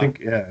critics. Yeah. I think,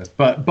 yeah,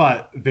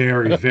 but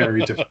very,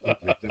 very different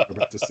movie that we're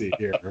about to see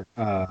here.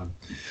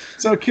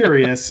 So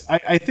curious.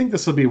 I think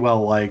this will be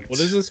well liked.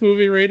 What is this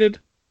movie rated?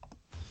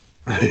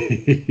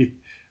 Good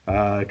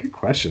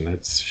question.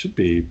 That should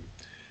be.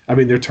 I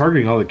mean, they're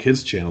targeting all the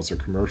kids' channels or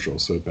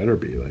commercials, so it better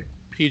be like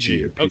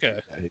PG.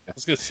 Okay, yeah. I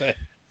was gonna say.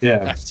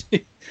 Yeah.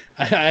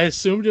 I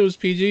assumed it was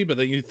PG, but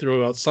then you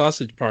threw out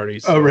Sausage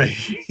Parties. Oh, right.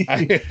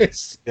 I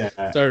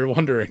started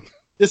wondering.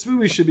 This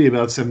movie should be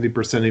about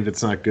 70% if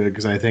it's not good,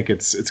 because I think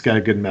it's got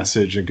a good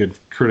message, a good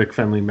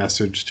critic-friendly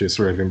message to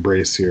sort of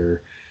embrace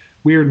your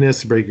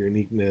weirdness, break your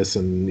uniqueness,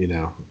 and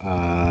no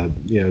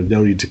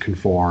need to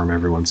conform.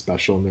 Everyone's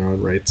special in their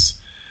own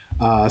rights.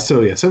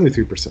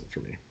 73% for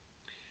me.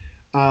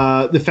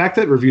 The fact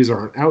that reviews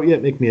aren't out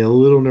yet make me a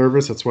little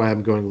nervous. That's why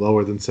I'm going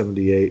lower than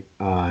 78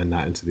 and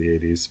not into the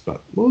 80s,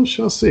 but we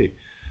shall see.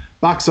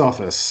 Box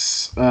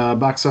office.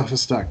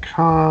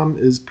 Boxoffice.com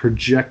is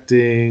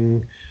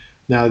projecting.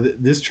 Now,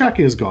 this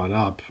tracking has gone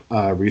up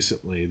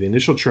recently. The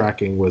initial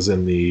tracking was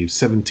in the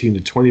 $17 to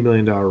 $20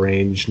 million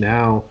range.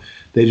 Now,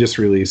 they just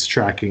released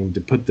tracking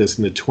to put this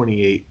in the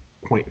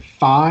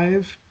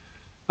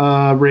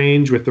 28.5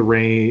 range with the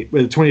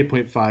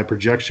 28.5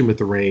 projection with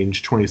the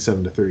range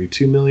 27 to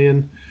 32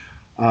 million.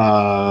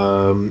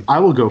 I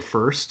will go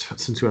first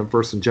since I'm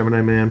first in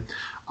Gemini Man.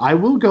 I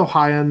will go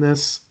high on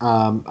this.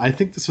 I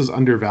think this was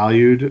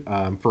undervalued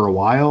for a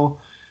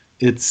while.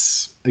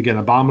 It's, again,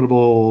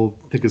 Abominable.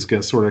 I think it's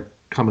going to sort of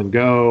come and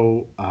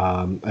go.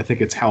 I think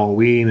it's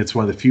Halloween. It's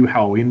one of the few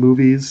Halloween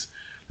movies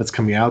that's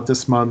coming out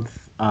this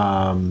month.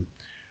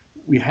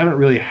 We haven't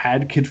really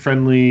had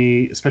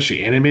kid-friendly,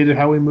 especially animated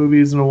Halloween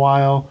movies in a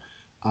while.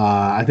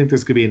 I think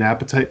there's going to be an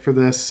appetite for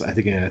this. I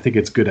think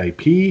it's good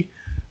IP.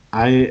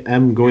 I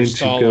am going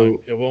to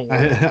go. It won't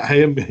work.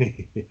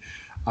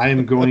 I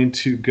am going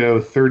to go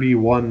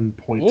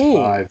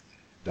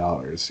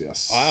 $31.5.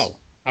 Yes. Wow.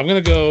 I'm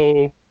gonna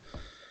go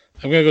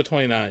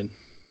 29.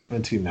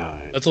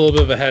 29. That's a little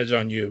bit of a hedge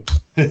on you.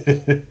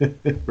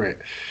 Right.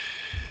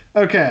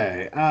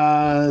 Okay.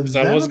 I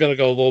was gonna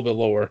go a little bit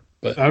lower,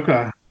 but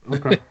okay.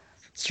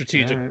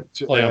 Strategic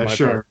play on my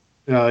sure.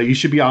 part. You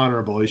should be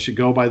honorable. You should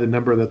go by the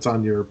number that's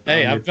on your.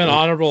 Hey, I've been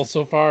honorable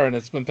so far, and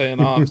it's been paying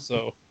off.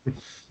 So.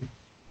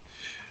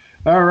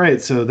 All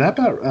right, so that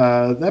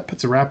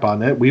puts a wrap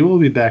on it. We will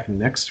be back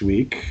next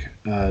week.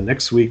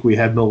 Next week we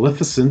have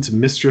Maleficent,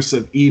 Mistress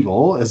of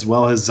Evil, as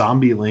well as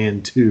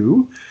Zombieland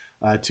 2.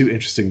 Two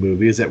interesting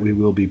movies that we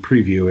will be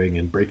previewing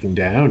and breaking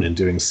down and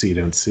doing See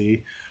Don't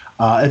See.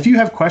 If you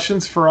have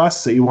questions for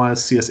us that you want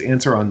to see us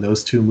answer on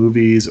those two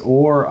movies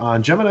or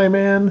on Gemini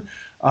Man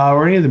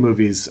or any of the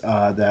movies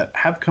that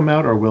have come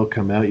out or will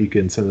come out, you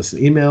can send us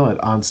an email at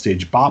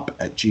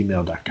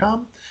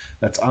onstagebop@gmail.com.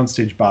 That's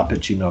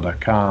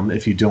onstagebop@gmail.com.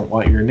 If you don't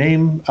want your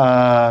name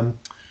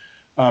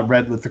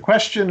read with the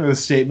question or the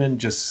statement,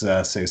 just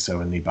say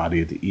so in the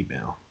body of the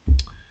email.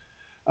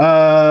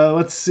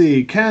 Let's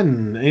see.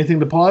 Ken, anything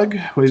to plug?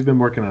 What have you been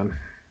working on?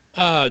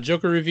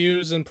 Joker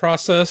reviews in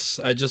process.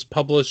 I just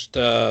published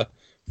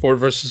Ford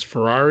versus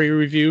Ferrari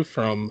review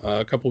from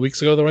a couple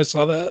weeks ago that I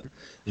saw that.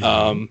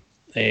 Mm-hmm.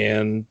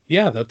 And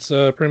yeah, that's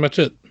pretty much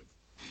it.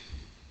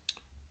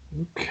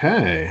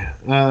 Okay.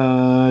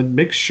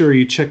 Make sure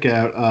you check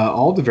out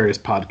all the various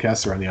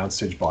podcasts around the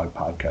Onstage Blog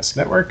Podcast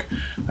Network.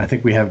 I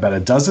think we have about a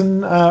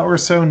dozen or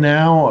so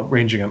now,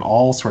 ranging on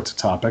all sorts of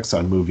topics,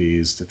 on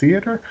movies to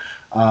theater.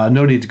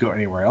 No need to go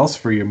anywhere else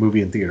for your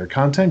movie and theater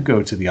content.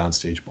 Go to the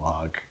Onstage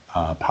Blog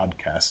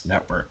Podcast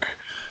Network.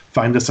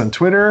 Find us on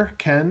Twitter,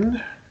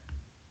 Ken.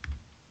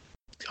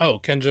 Oh,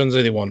 Ken Jones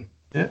 81.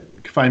 Yeah.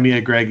 You can find me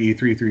at Greg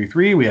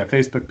E333. We have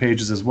Facebook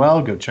pages as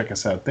well. Go check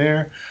us out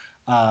there.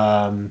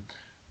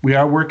 We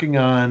are working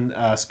on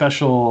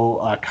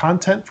special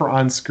content for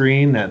On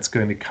Screen that's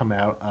going to come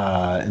out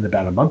in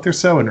about a month or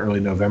so in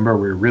early November.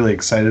 We're really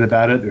excited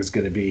about it. There's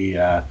going to be,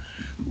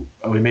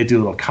 we may do a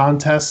little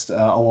contest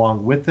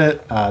along with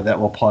it that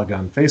we'll plug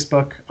on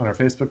Facebook, on our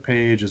Facebook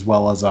page, as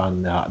well as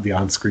on the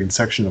On Screen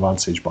section of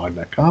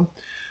onstageblog.com.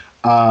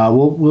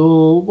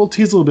 We'll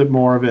tease a little bit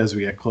more of it as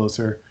we get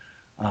closer,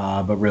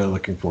 but really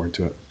looking forward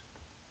to it.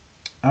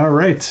 All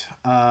right.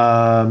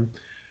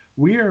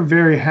 We are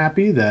very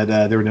happy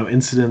that there were no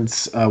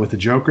incidents with the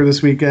Joker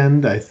this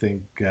weekend. I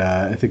think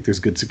there's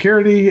good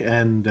security,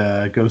 and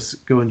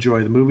go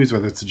enjoy the movies,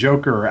 whether it's the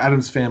Joker or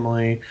Addams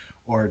Family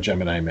or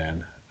Gemini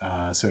Man.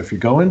 So if you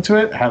go into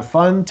it, have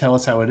fun. Tell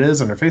us how it is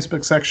on our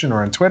Facebook section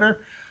or on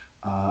Twitter.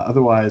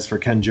 Otherwise, for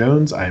Ken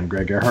Jones, I am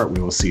Greg Earhart.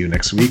 We will see you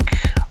next week.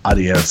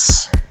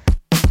 Adios.